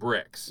shitting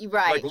bricks.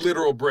 Right. Like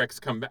literal bricks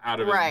come out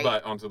of his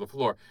butt onto the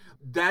floor.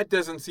 That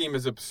doesn't seem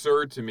as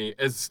absurd to me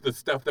as the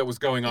stuff that was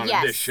going on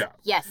in this show.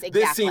 Yes, exactly.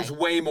 This seems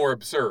way more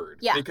absurd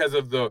because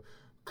of the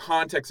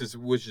context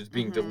which is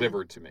being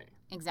delivered to me.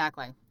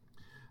 Exactly.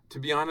 To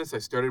be honest, I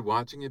started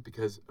watching it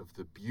because of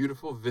the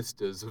beautiful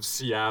vistas of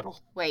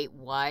Seattle. Wait,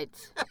 what?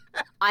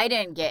 I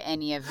didn't get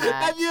any of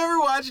that. Have you ever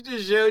watched a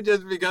show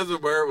just because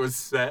of where it was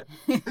set?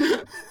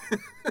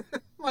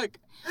 Like...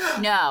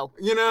 No.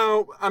 You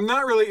know, I'm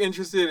not really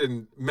interested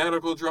in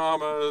medical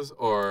dramas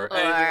or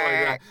anything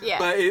like that. Yeah.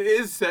 But it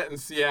is set in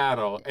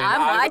Seattle. And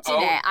I'm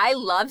watching it. I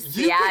love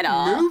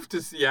Seattle. You can move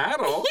to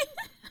Seattle.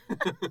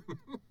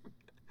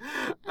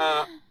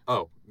 I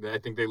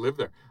think they live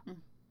there.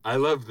 I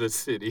love the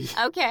city.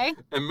 Okay.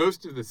 And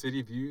most of the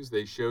city views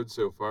they showed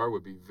so far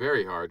would be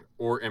very hard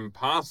or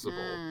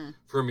impossible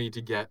for me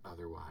to get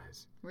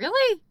otherwise.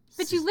 Really?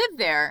 But you live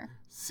there.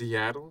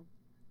 Seattle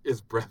is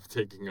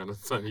breathtaking on a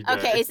sunny day.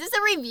 Okay, is this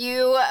a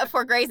review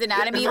for Grey's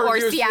Anatomy or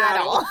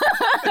Seattle?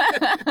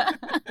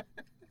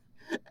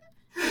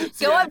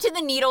 Go up to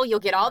the Needle, you'll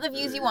get all the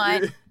views you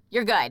want.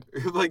 You're good.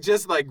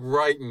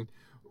 Writing,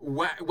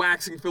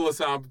 waxing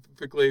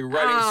philosophically,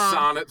 writing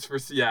sonnets for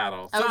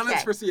Seattle.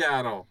 Sonnets for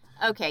Seattle.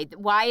 Okay,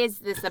 why is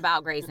this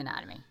about Grey's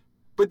Anatomy?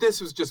 But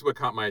this was just what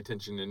caught my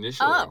attention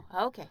initially. Oh,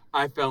 okay.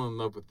 I fell in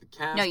love with the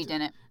cast. No, you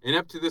didn't. And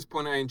up to this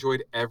point, I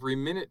enjoyed every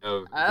minute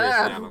of Grey's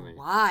Anatomy.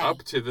 Why?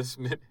 Up to this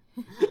minute.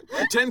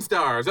 10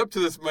 stars. Up to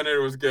this minute,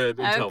 it was good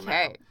until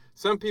now.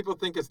 Some people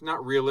think it's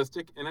not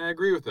realistic, and I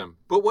agree with them.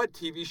 But what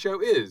TV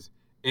show is?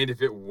 And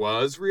if it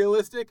was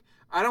realistic,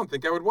 I don't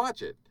think I would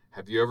watch it.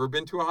 Have you ever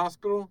been to a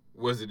hospital?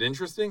 Was it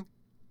interesting?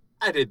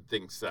 I didn't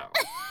think so.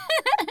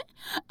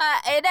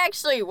 It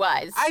actually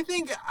was. I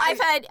think I've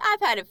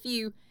had a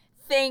few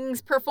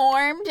things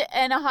performed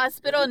in a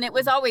hospital, and it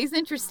was always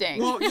interesting.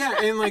 Well,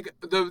 yeah, and like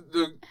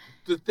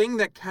the thing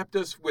that kept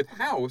us with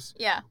House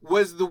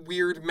was the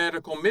weird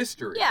medical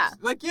mysteries. Yeah.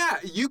 Like, yeah,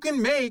 you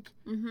can make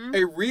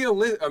a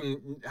real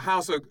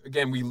House.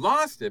 Again, we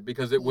lost it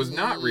because it was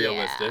not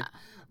realistic,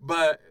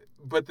 but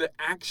the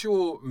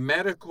actual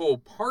medical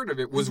part of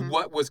it was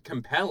what was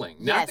compelling,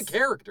 not the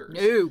characters.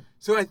 No.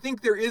 So I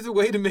think there is a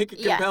way to make a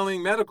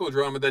compelling medical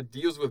drama that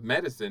deals with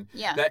medicine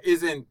that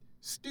isn't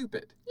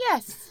stupid.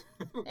 Yes.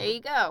 There you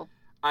go.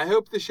 I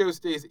hope the show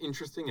stays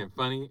interesting and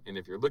funny, and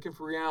if you're looking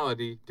for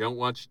reality, don't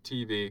watch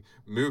TV,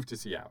 move to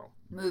Seattle.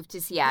 Move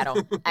to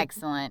Seattle.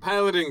 Excellent.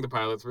 Piloting the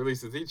Pilots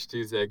releases each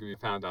Tuesday, can be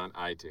found on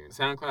iTunes,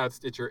 SoundCloud,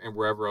 Stitcher, and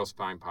wherever else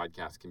fine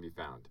podcasts can be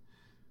found.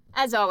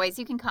 As always,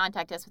 you can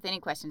contact us with any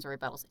questions or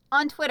rebuttals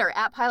on Twitter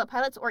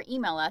 @PilotPilots or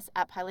email us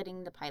at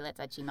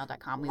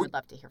pilotingthepilots@gmail.com. We would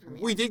love to hear from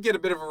you. We did get a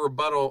bit of a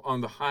rebuttal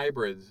on the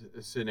hybrid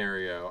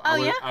scenario.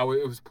 Oh,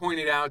 it was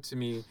pointed out to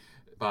me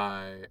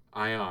by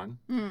Ion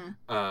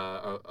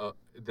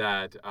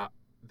that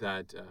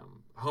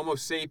Homo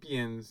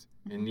sapiens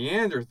and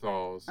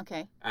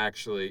Neanderthals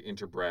actually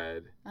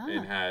interbred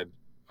and had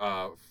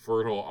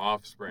fertile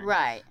offspring.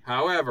 Right.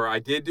 However, I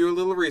did do a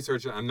little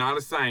research. I'm not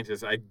a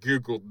scientist. I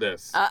Googled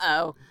this.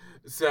 Uh-oh.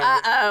 So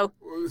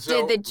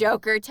did the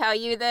Joker tell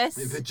you this?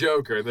 The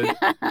Joker.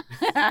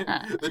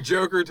 The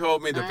Joker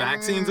told me the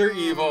vaccines are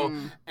evil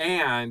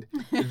and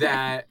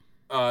that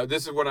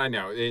this is what I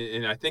know.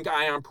 And I think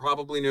Ion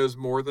probably knows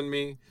more than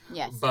me.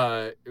 Yes.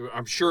 But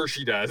I'm sure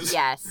she does.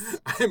 Yes.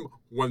 I'm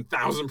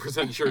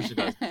 1,000% sure she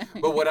does.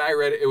 But what I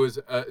read,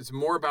 it's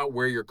more about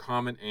where your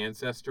common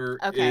ancestor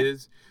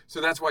is.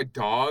 So that's why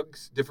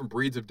different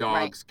breeds of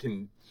dogs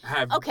can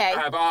have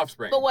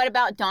offspring. But what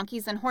about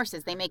donkeys and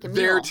horses? They make a meal.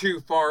 They're too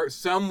far.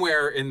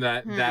 Somewhere in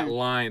that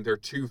line,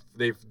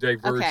 they've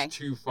diverged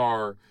too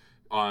far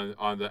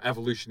on the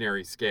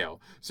evolutionary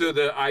scale. So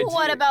the idea. Well,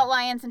 what about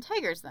lions and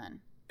tigers then?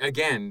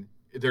 Again,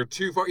 they're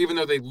too far. Even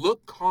though they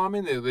look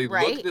common, they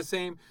look the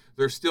same,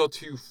 they're still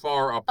too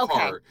far apart.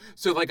 Okay.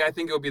 So, like, I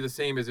think it would be the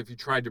same as if you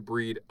tried to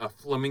breed a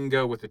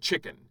flamingo with a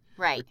chicken.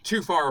 Right. They're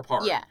too far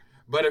apart. Yeah.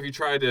 But if you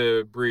try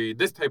to breed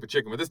this type of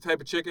chicken with this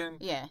type of chicken,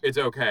 it's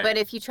okay. But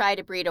if you try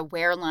to breed a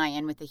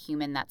were-lion with a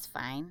human, that's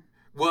fine.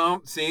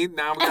 Well, see,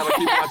 now we gotta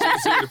keep watching the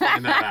zoo to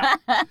find that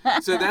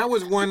out. So that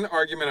was one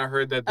argument I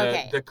heard, that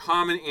the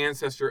common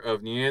ancestor of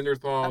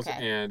Neanderthals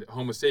and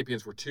Homo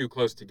sapiens were too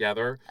close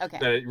together,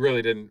 that it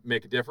really didn't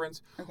make a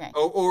difference. Okay.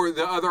 Or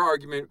the other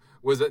argument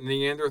was that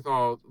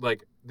Neanderthal,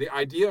 like, the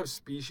idea of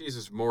species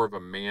is more of a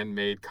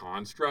man-made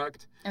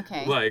construct.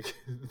 Okay. Like,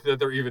 that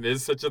there even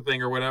is such a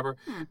thing or whatever.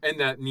 And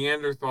that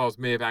Neanderthals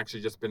may have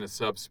actually just been a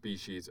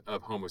subspecies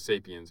of Homo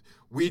sapiens.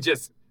 We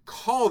just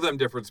call them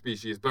different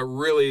species, but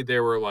really they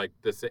were like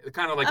the same,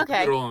 kind of like a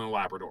poodle and a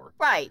Labrador.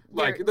 Right.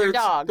 Like they're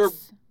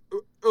dogs.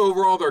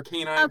 Overall, they're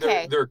canine.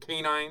 They're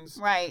canines.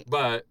 Right.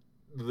 But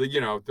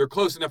they're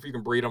close enough you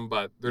can breed them,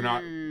 but they're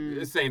not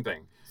the same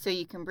thing. So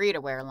you can breed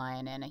a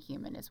were-lion and a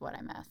human is what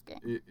I'm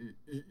asking.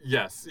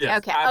 Yes,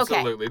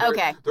 absolutely.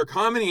 Their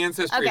common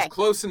ancestry is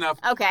close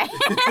enough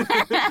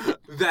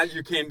that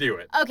you can do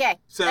it. Okay,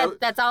 so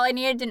that's all I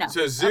needed to know.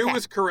 So Zoo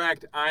is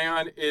correct.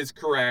 Ion is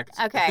correct.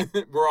 Okay.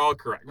 We're all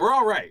correct. We're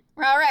all right.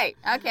 We're all right.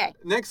 Okay.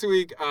 Next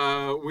week,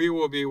 we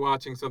will be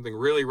watching something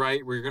really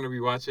right. We're going to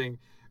be watching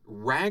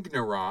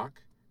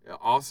Ragnarok.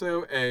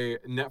 Also a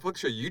Netflix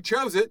show. You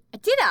chose it.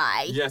 Did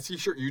I? Yes,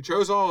 you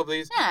chose all of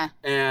these. Yeah.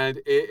 And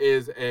it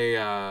is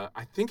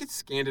I think it's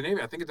Scandinavian.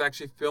 I think it's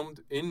actually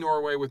filmed in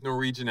Norway with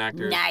Norwegian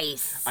actors.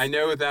 Nice. I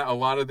know that a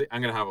lot of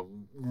I'm going to have a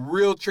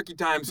real tricky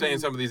time saying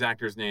some of these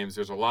actors' names.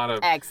 There's a lot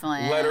of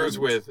letters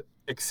with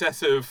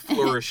excessive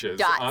flourishes.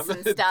 Dots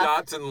and stuff.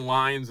 Dots and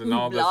lines and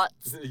all this.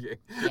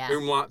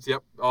 Umlauts,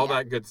 yep. All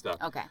that good stuff.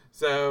 Okay.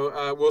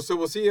 So,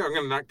 we'll see.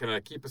 I'm not going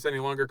to keep us any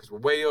longer because we're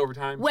way over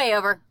time. Way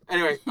over.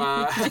 Anyway,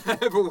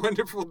 have a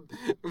wonderful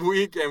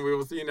week, and we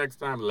will see you next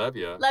time. Love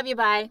you. Love you.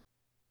 Bye.